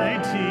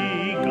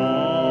mighty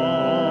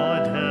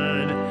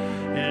Godhead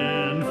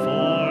in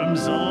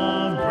forms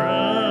of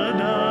bread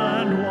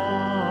and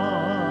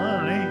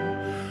wine.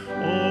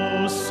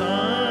 O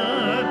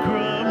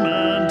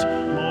sacrament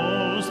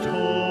most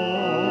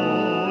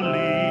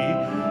holy,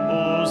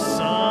 O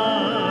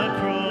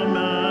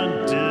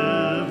sacrament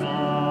divine,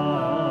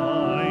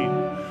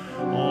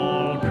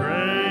 all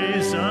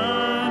praise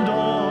and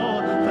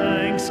all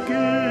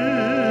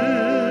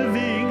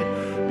thanksgiving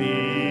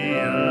be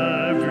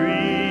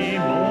every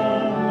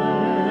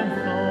moment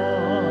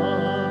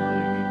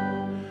thine.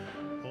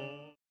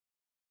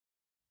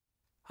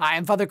 Hi,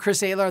 I'm Father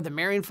Chris Aylar of the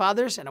Marian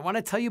Fathers, and I want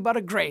to tell you about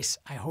a grace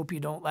I hope you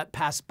don't let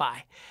pass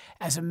by.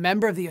 As a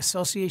member of the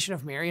Association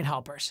of Marian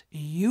Helpers,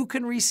 you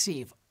can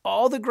receive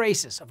all the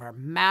graces of our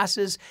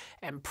masses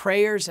and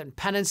prayers and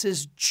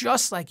penances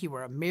just like you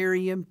were a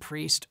Marian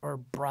priest or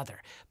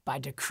brother by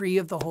decree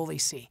of the Holy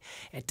See.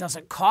 It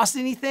doesn't cost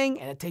anything,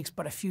 and it takes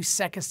but a few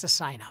seconds to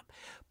sign up.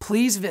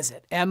 Please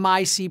visit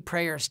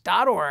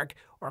micprayers.org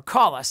or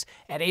call us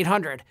at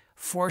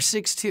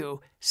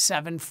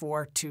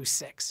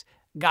 800-462-7426.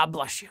 God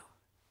bless you.